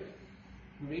here,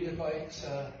 we read about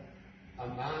a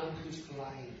man who's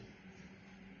blind.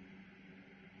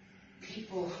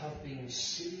 People have been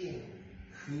seeing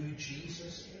who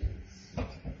Jesus is.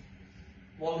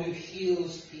 One who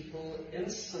heals people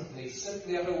instantly,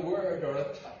 simply at a word or a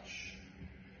touch.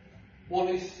 One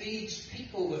who feeds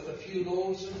people with a few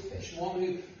loaves of fish.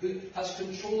 One who has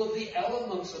control of the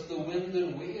elements of the wind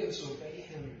and waves obey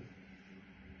him.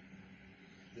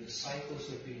 The disciples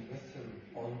have been with him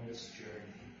on this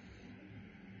journey.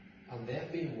 And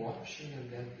they've been watching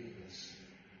and they've been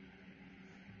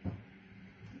listening.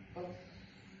 But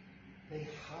they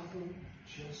haven't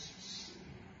just seen.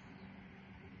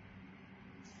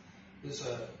 There's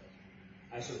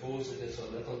I suppose it is a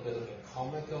little bit of a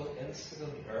comical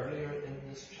incident earlier in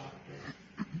this chapter.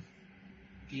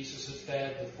 Jesus has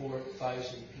fed the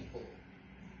 4,000 people,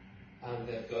 and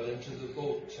they've got into the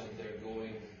boat and they're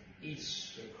going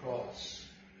east across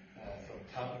from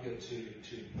Tabgha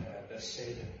to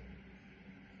Bethsaida.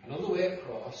 And on the way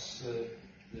across,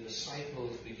 the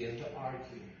disciples begin to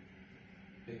argue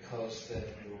because they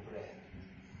have no bread.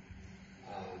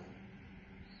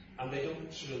 And they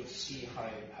don't sort of see how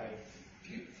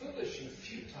foolish and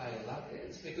futile that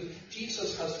is, because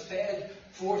Jesus has fed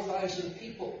 4,000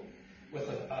 people with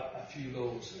a few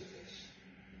loaves of fish.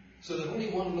 So there's only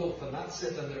one loaf, and that's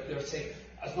it, and they're saying,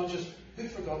 as much as, who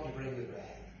forgot to bring the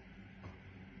bread?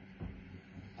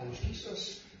 And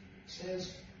Jesus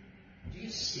says, do you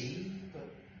see but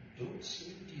don't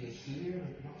see? Do you hear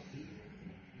and not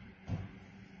hear?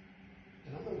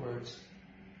 In other words,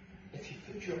 if you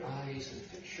put your eyes and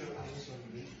fix your eyes on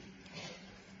me,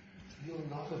 you'll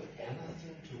not have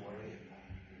anything to worry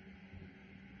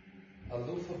about. A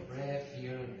loaf of bread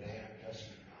here and there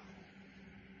doesn't matter.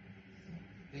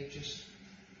 They just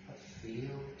have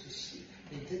failed to see.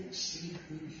 They didn't see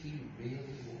who he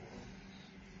really was.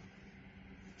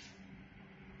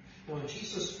 Now when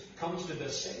Jesus comes to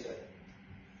Bethsaida,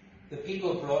 the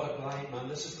people brought a blind man.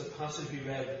 This is the passage we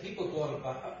read. The people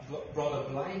brought a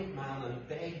blind man and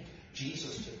begged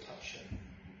Jesus to touch him.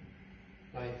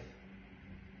 Now,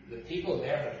 the people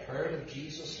there had heard of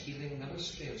Jesus' healing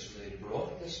ministry, and so they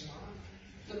brought this man.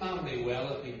 The man may well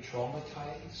have been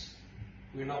traumatized.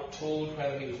 We're not told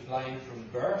whether he was blind from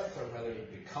birth or whether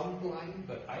he'd become blind,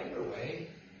 but either way,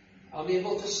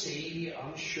 unable to see,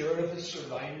 unsure of his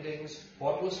surroundings,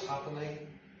 what was happening.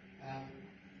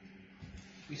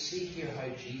 We see here how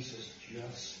Jesus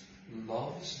just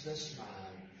loves this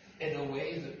man in a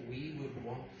way that we would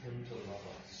want him to love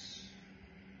us.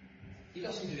 He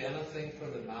doesn't do anything for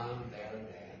the man there and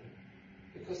then,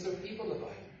 because there are people about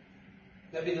him.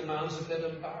 Maybe the man's a bit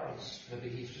embarrassed.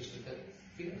 Maybe he's just a bit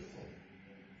fearful.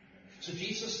 So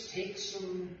Jesus takes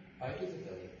him out of the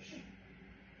village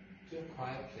to a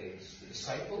quiet place. The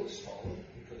disciples follow,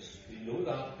 because we know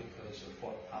that because of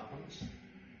what happens.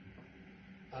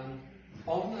 And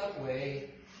on that way,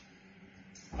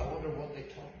 I wonder what they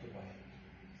talked about.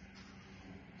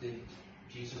 Did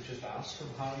Jesus just ask him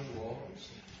how he was,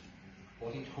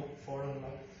 what he'd hoped for in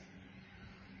life?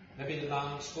 Maybe the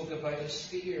man spoke about his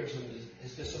fears and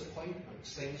his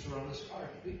disappointments, things were on his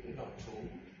heart. We're not told.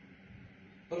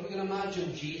 But we can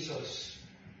imagine Jesus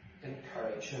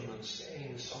encourage him and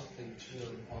saying something to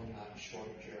him on that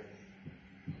short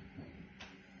journey.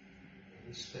 And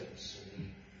he spits and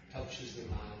he touches the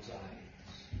man's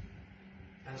eyes.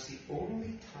 And it's the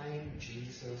only time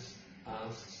Jesus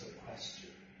asks a question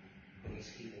when he's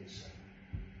healing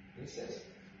someone. And he says,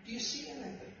 do you see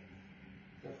anything?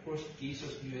 And of course,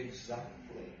 Jesus knew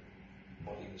exactly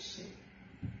what he was seeing.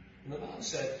 And the man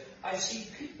said, I see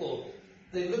people.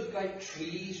 They look like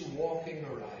trees walking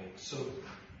around. So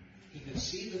he could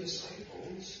see the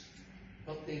disciples,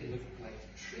 but they looked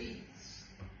like trees,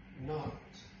 not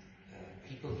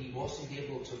people. He wasn't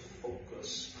able to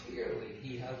focus clearly.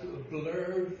 He had a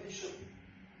blurred vision.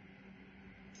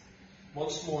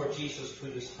 Once more, Jesus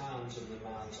put his hands on the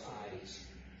man's eyes.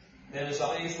 Then his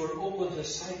eyes were opened,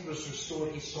 his sight was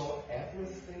restored. He saw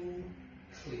everything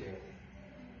clearly.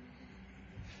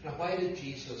 Now, why did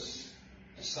Jesus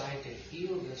decide to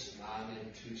heal this man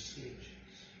in 2 stages?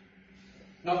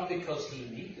 Not because he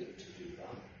needed to do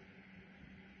that,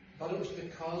 but it was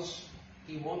because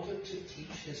he wanted to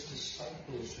teach his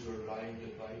disciples who were round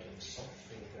about him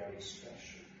something very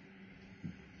special.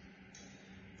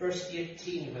 Verse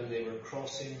 18, when they were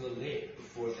crossing the lake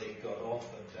before they got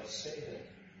off at Bethsaida,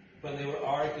 when they were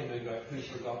arguing about who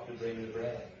forgot to bring the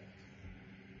bread,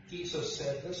 Jesus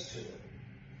said this to them,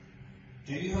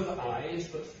 do you have eyes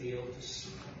but fail to see,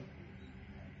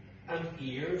 and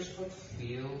ears but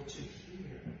fail to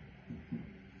hear?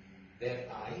 They had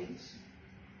eyes,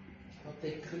 but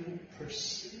they couldn't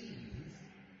perceive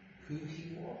who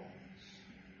he was.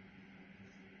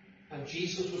 And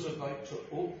Jesus was about to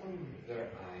open their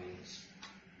eyes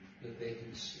that they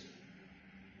could see.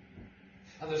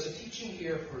 And there's a teaching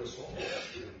here for us all,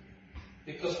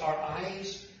 because our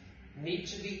eyes need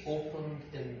to be opened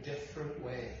in different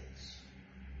ways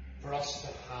for us to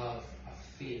have a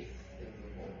faith in the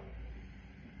Lord.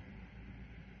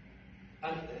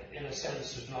 And in a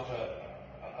sense, there's not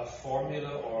a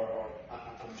formula or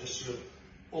I'm just sort of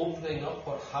opening up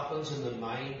what happens in the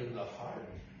mind and the heart.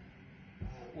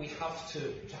 We have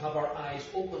to have our eyes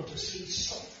open to see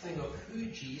something of who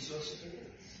Jesus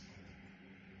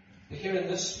is. Here in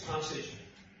this passage,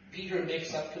 Peter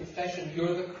makes that confession,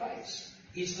 you're the Christ.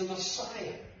 He's the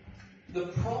Messiah, the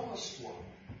promised one.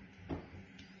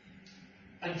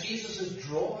 And Jesus is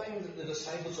drawing the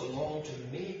disciples along to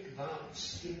make that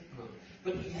statement.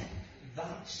 But yet,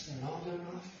 that's not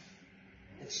enough.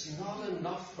 It's not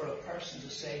enough for a person to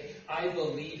say, I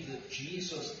believe that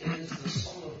Jesus is the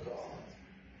Son of God.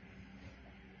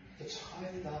 It's how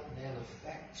that then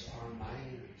affects our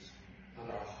minds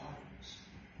and our hearts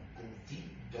and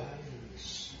deep down in the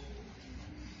soul.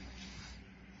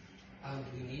 And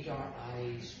we need our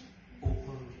eyes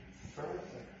opened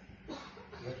further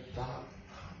that happens.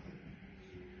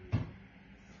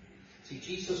 See,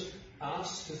 Jesus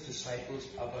asked his disciples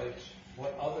about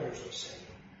what others are saying.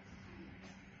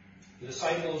 The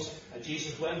disciples,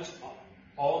 Jesus went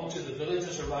on to the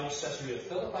villages around Caesarea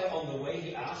Philippi. On the way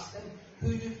he asked them,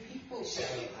 who do people say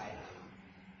I am?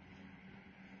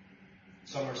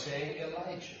 Some are saying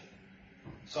Elijah.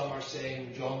 Some are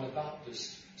saying John the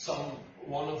Baptist. Some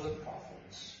one of the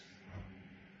prophets.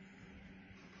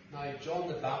 Now, John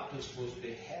the Baptist was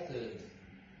beheaded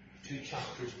 2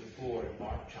 chapters before in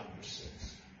Mark chapter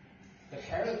 6. But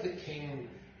Herod the king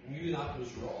knew that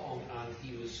was wrong, and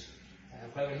he was,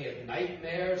 whether he had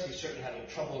nightmares, he certainly had a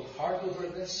troubled heart over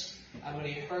this. And when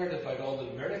he heard about all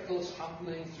the miracles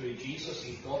happening through Jesus,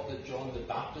 he thought that John the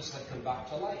Baptist had come back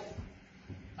to life.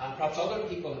 And perhaps other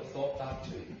people had thought that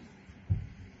too.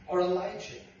 Or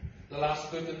Elijah. The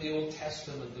last book in the Old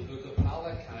Testament, the book of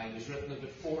Malachi, was written about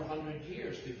 400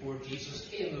 years before Jesus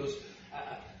came. There was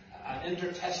an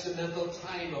intertestamental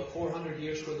time of 400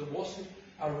 years where there wasn't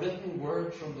a written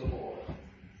word from the Lord.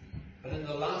 But in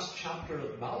the last chapter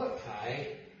of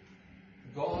Malachi,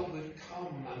 God would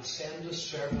come and send a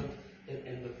servant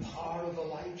in the power of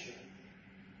Elijah.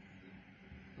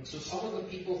 And so some of the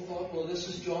people thought, well, this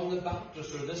is John the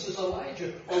Baptist, or this is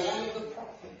Elijah, or one of the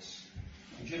prophets.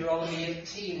 In Deuteronomy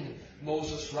 18,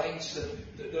 Moses writes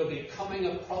that there will be coming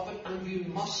a prophet, and you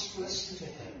must listen to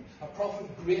him. A prophet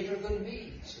greater than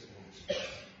me, said Moses.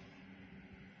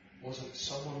 Was it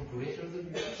someone greater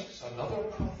than Moses? Another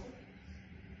prophet?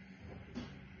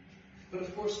 But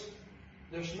of course,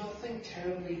 there's nothing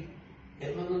terribly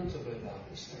imminent about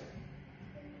that, is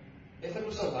there? If it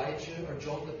was Elijah or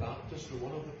John the Baptist or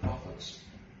one of the prophets,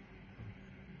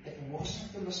 it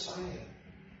wasn't the Messiah.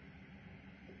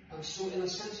 And so, in a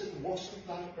sense, it wasn't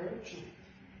that urgent.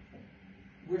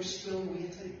 We're still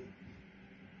waiting.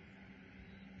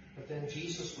 But then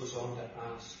Jesus was on to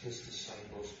ask his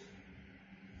disciples,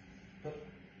 but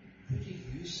who do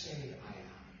you say I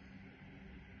am?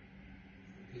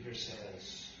 And Peter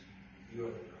says, you're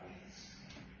the Christ.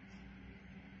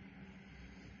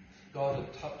 God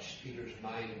had touched Peter's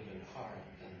mind and heart,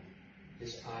 and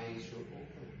his eyes were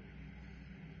open.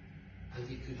 And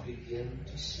he could begin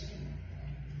to see.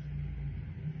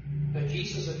 Now,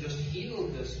 Jesus had just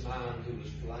healed this man who was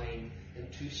blind in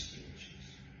 2 stages.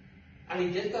 And he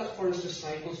did that for his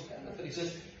disciples' benefit. He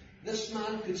says, this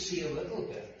man could see a little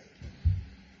bit,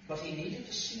 but he needed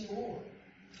to see more.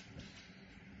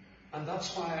 And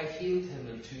that's why I healed him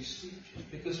in 2 stages,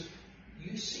 because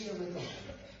you see a little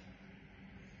bit,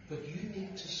 but you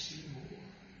need to see more.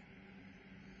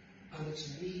 And it's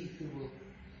me who will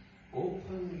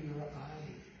open your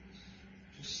eyes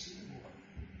to see more.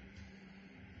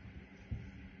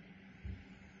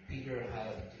 Peter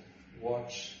had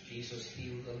watched Jesus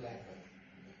heal the leper.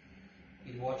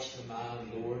 He'd watched the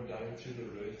man lowered down through the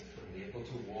roof and able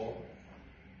to walk.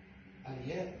 And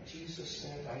yet Jesus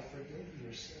said, I forgive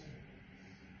your sin.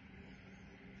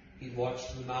 He'd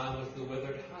watched the man with the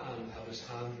withered hand have his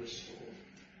hand restored.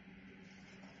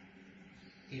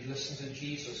 He'd listened to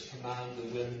Jesus command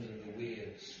the wind and the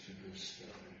waves to go still.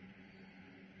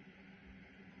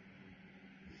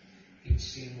 He'd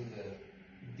seen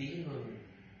the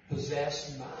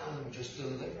demon-possessed man just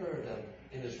delivered and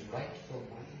in his rightful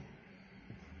mind.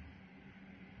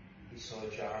 He saw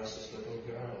Jairus' little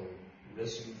girl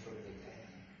risen from the dead.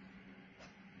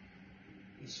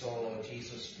 He saw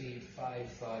Jesus feed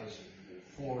 5,000,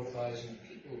 4,000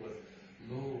 people with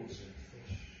loaves and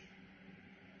fish.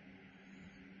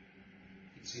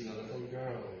 He'd seen a little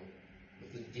girl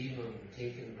with the demon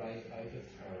taken right out of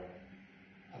her,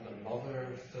 and a mother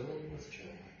filled with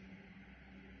joy.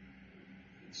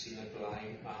 He'd seen a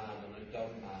blind man and a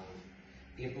dumb man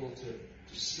able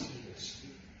to see and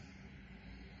speak.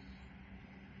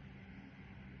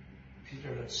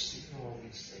 Peter had seen all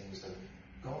these things, and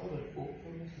God had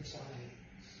opened his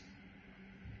eyes.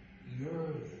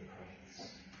 You're the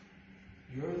Christ.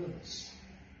 You're the Messiah.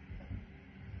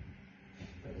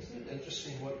 But isn't it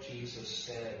interesting what Jesus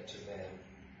said to them?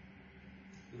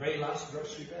 The very last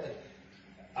verse we read.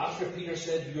 After Peter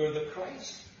said, you're the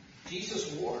Christ,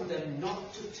 Jesus warned them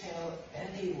not to tell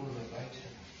anyone about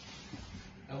him.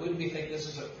 Now, wouldn't we think this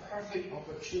is a perfect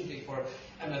opportunity for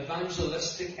an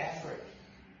evangelistic effort?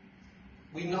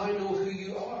 We now know who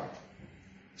you are.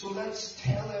 So let's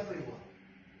tell everyone.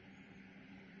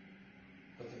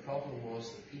 problem was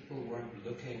that people weren't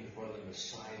looking for the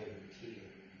Messiah who came.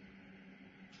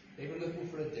 They were looking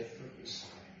for a different Messiah.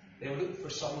 They were looking for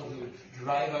someone who would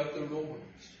drive out the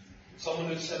Romans, someone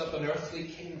who would set up an earthly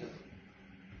kingdom,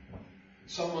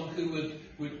 someone who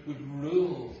would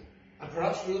rule, and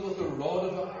perhaps rule with a rod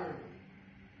of iron.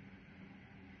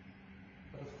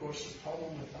 But of course the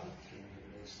problem with that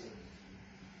kingdom is that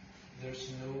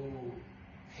there's no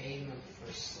payment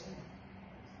for sin,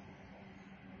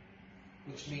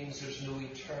 which means there's no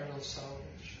eternal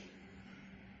salvation.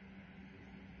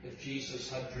 If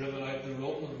Jesus had driven out the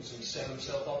Romans and set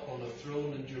himself up on a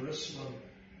throne in Jerusalem,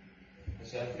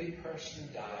 as every person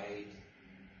died,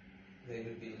 they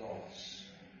would be lost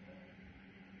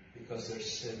because their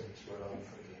sins were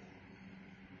unforgiven.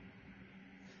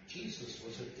 Jesus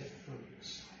was a different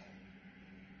Messiah.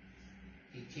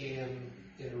 He came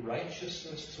in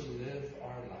righteousness to live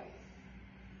our life.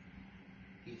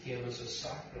 He came as a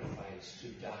sacrifice to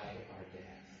die our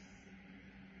death.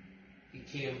 He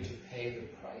came to pay the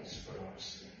price for our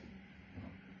sin.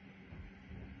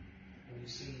 And you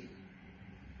see,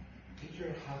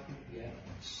 Peter hadn't yet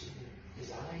seen it.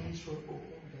 His eyes were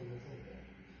opened a little bit.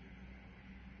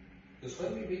 Because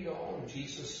when we read on,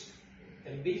 Jesus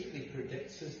immediately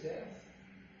predicts his death.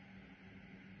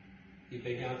 He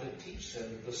began to teach them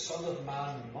that the Son of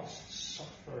Man must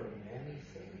suffer many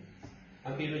things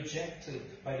and be rejected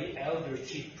by the elders,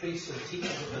 chief priests, and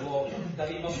teachers of the law, that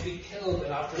he must be killed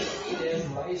and after 3 days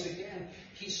rise again.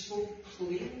 He spoke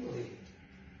plainly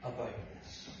about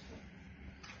this.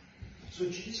 So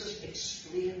Jesus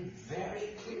explained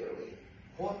very clearly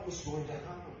what was going to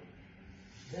happen.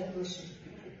 Then listen to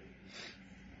Peter.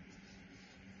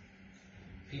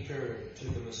 Peter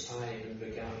took him aside and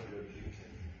began to rebuke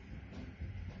him.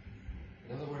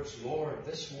 In other words, Lord,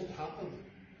 this won't happen.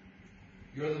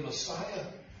 You're the Messiah.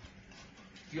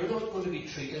 You're not going to be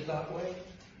treated that way.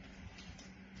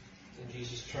 And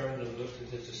Jesus turned and looked at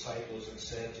his disciples and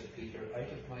said to Peter, out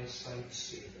of my sight,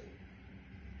 Satan.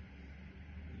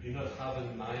 You do not have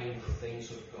in mind the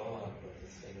things of God, but the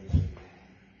things of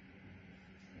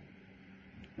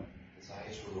man. His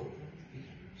eyes were opened,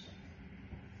 Peter's.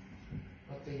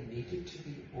 But they needed to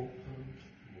be opened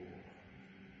more.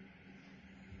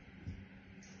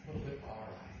 What about our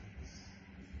eyes?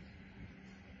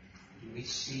 Do we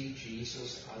see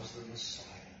Jesus as the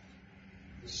Messiah,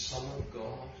 the Son of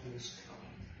God who is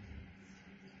coming?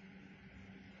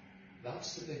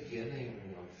 That's the beginning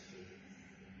of faith.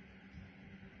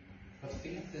 But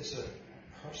faith is a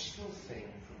personal thing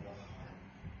from the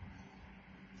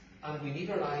heart. And we need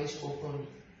our eyes opened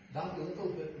that little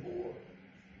bit more,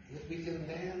 that we can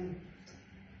then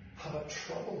have a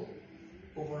trouble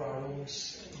over our own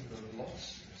sin and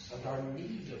lostness and our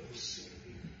need of the Savior.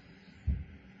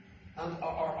 And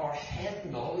our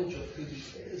head knowledge of who he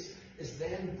is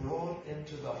then brought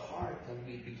into the heart, and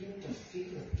we begin to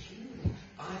feel it keenly.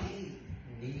 I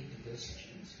need this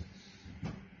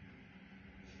Jesus.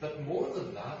 But more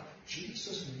than that,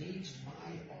 Jesus needs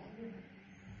my honor.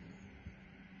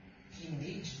 He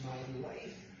needs my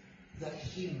life, that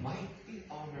he might be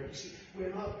honored. You see,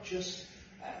 we're not just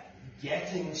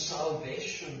getting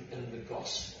salvation in the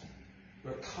gospel.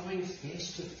 We're coming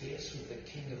face to face with the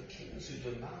King of Kings who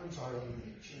demands our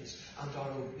allegiance and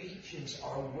our obedience,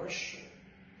 our worship,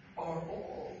 our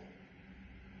all.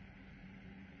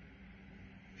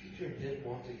 Peter did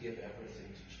want to give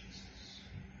everything to Jesus.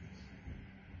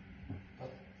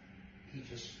 But he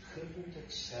just couldn't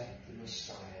accept the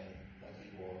Messiah that he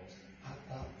was at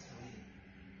that time.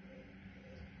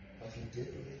 But he did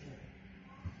later.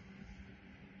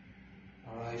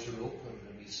 Our eyes are open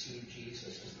and we see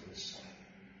Jesus as the Messiah.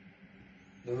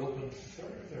 They're opened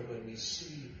further when we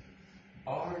see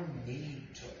our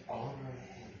need to honor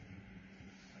him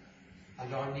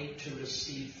and our need to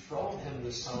receive from him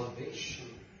the salvation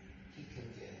he can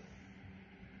give.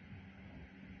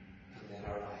 And then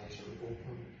our eyes are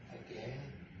opened again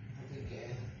and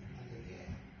again and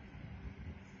again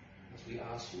as we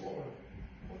ask, Lord,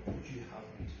 what would you have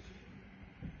me to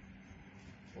do?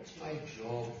 What's my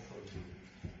job for you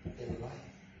in life?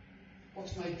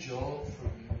 What's my job for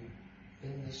you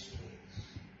in this place?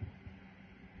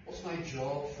 What's my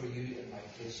job for you in my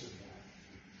place of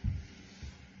work?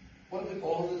 What about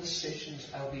all the decisions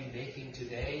I'll be making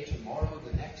today, tomorrow,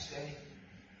 the next day?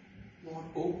 Lord,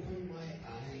 open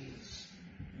my eyes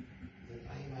that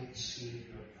I might see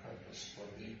your purpose for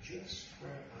me just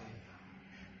where I am.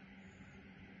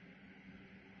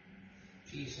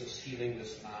 Jesus healing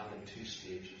this man in 2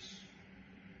 stages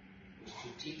was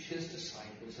to teach his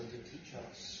disciples and to teach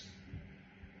us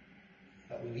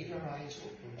that we need our eyes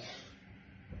opened,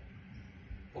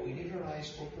 but we need our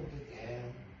eyes opened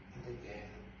again and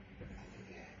again and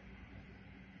again.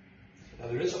 Now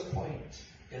there is a point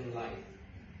in life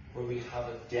where we have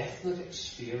a definite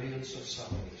experience of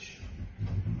salvation.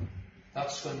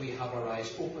 That's when we have our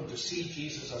eyes open to see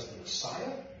Jesus as the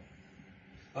Messiah,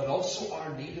 but also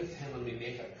our need of Him, and we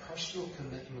make a personal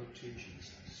commitment to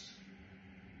Jesus.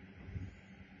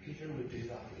 Peter would do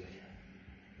that later.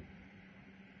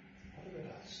 What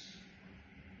about us?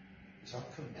 Is our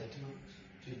commitment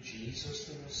to Jesus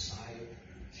the Messiah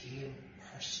who came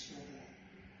personally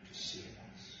to save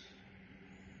us?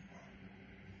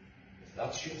 If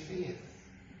that's your faith,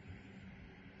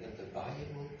 then the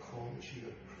Bible calls you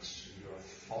a Christian. You're a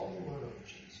follower of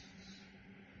Jesus.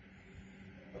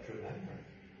 But remember,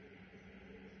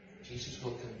 Jesus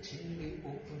will continually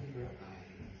open your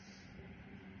eyes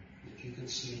that you can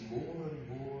see more and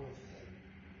more of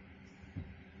Him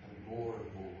and more of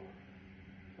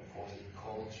what He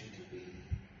calls you to be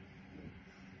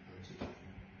and to do.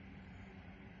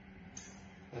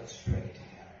 Let's pray together.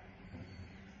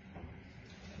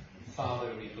 Father,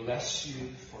 we bless you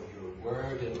for your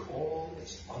word in all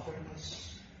its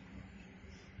otherness.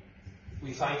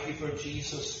 We thank you for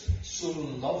Jesus so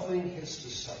loving his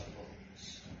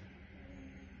disciples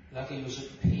that he was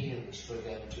at pains for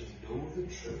them to know the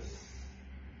truth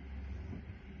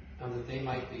and that they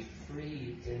might be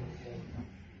free in him.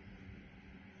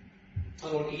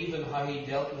 And Lord, even how he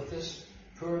dealt with this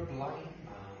poor blind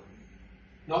man,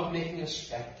 not making a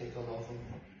spectacle of him,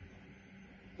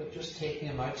 but just taking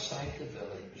him outside the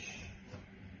village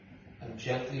and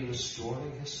gently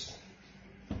restoring his sight.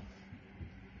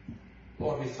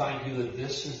 Lord, we thank you that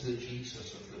this is the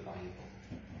Jesus of the Bible.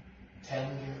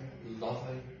 Tender,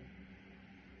 loving,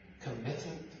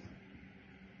 committed,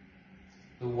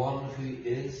 the one who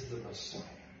is the Messiah,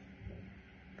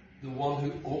 the one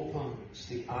who opens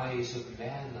the eyes of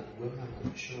men and women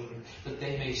and children, that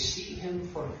they may see him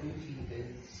for who he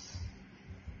is,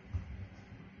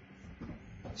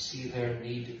 and see their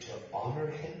need to honor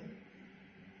him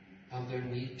and their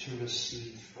need to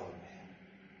receive from him.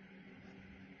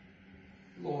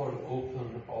 Lord,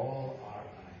 open all our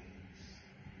eyes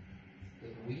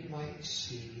that we might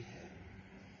see him,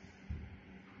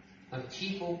 and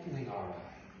keep opening our eyes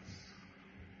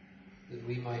that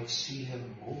we might see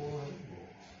him more and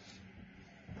more,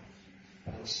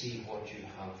 and see what you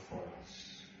have for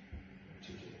us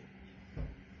to do.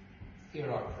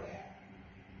 Hear our prayer.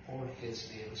 For his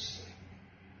name's sake.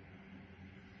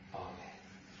 Amen.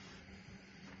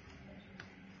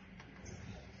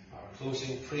 Our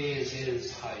closing praise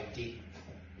is, how deep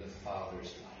the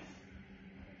Father's love.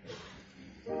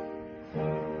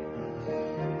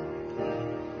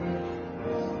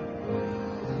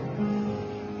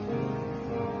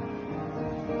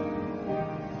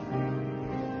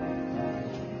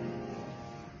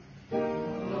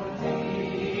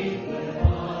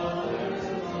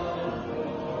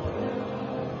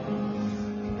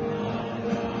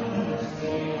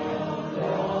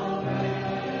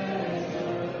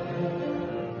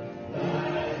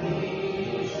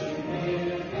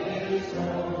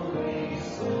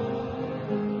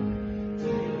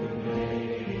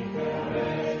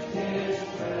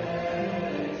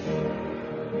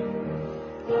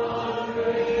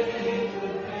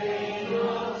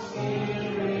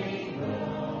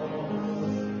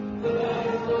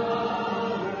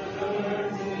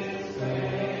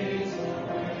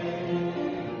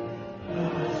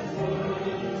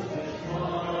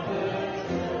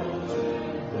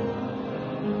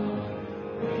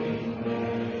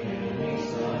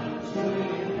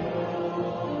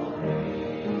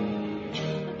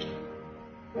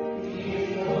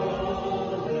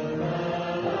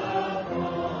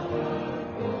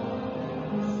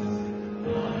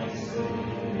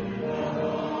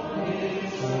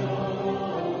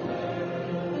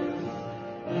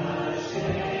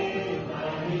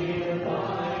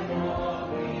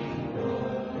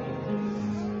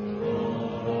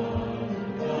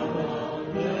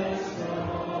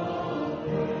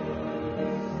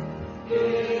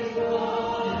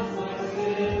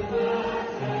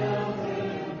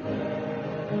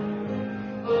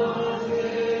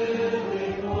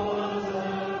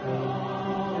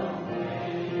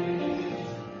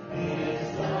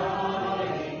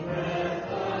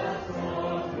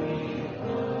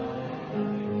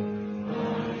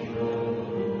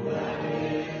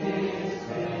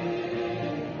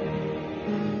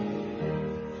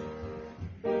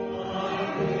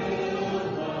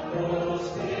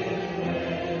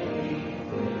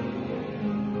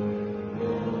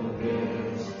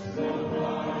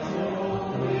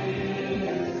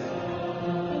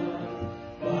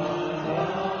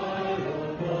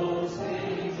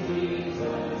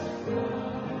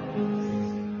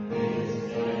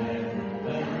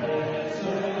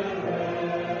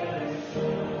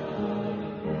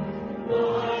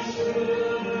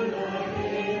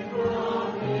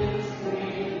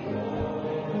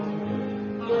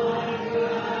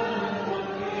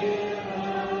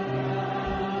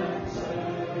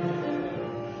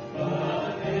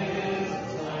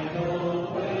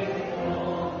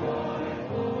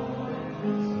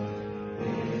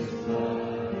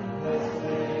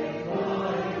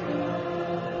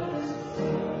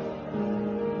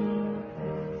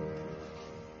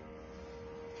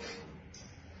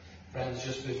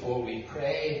 just before we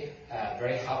pray,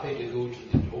 very happy to go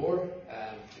to the door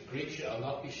to greet you. I'll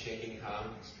not be shaking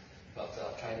hands, but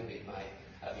I'll try to be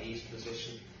at ease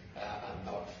position and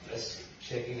not risk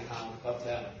shaking a hand. But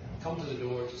come to the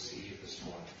door to see you this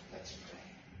morning. Let's pray.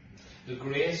 The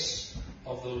grace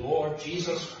of the Lord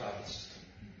Jesus Christ,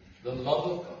 the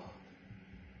love of God,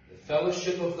 the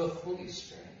fellowship of the Holy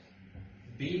Spirit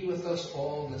be with us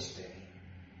all this day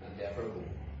and evermore.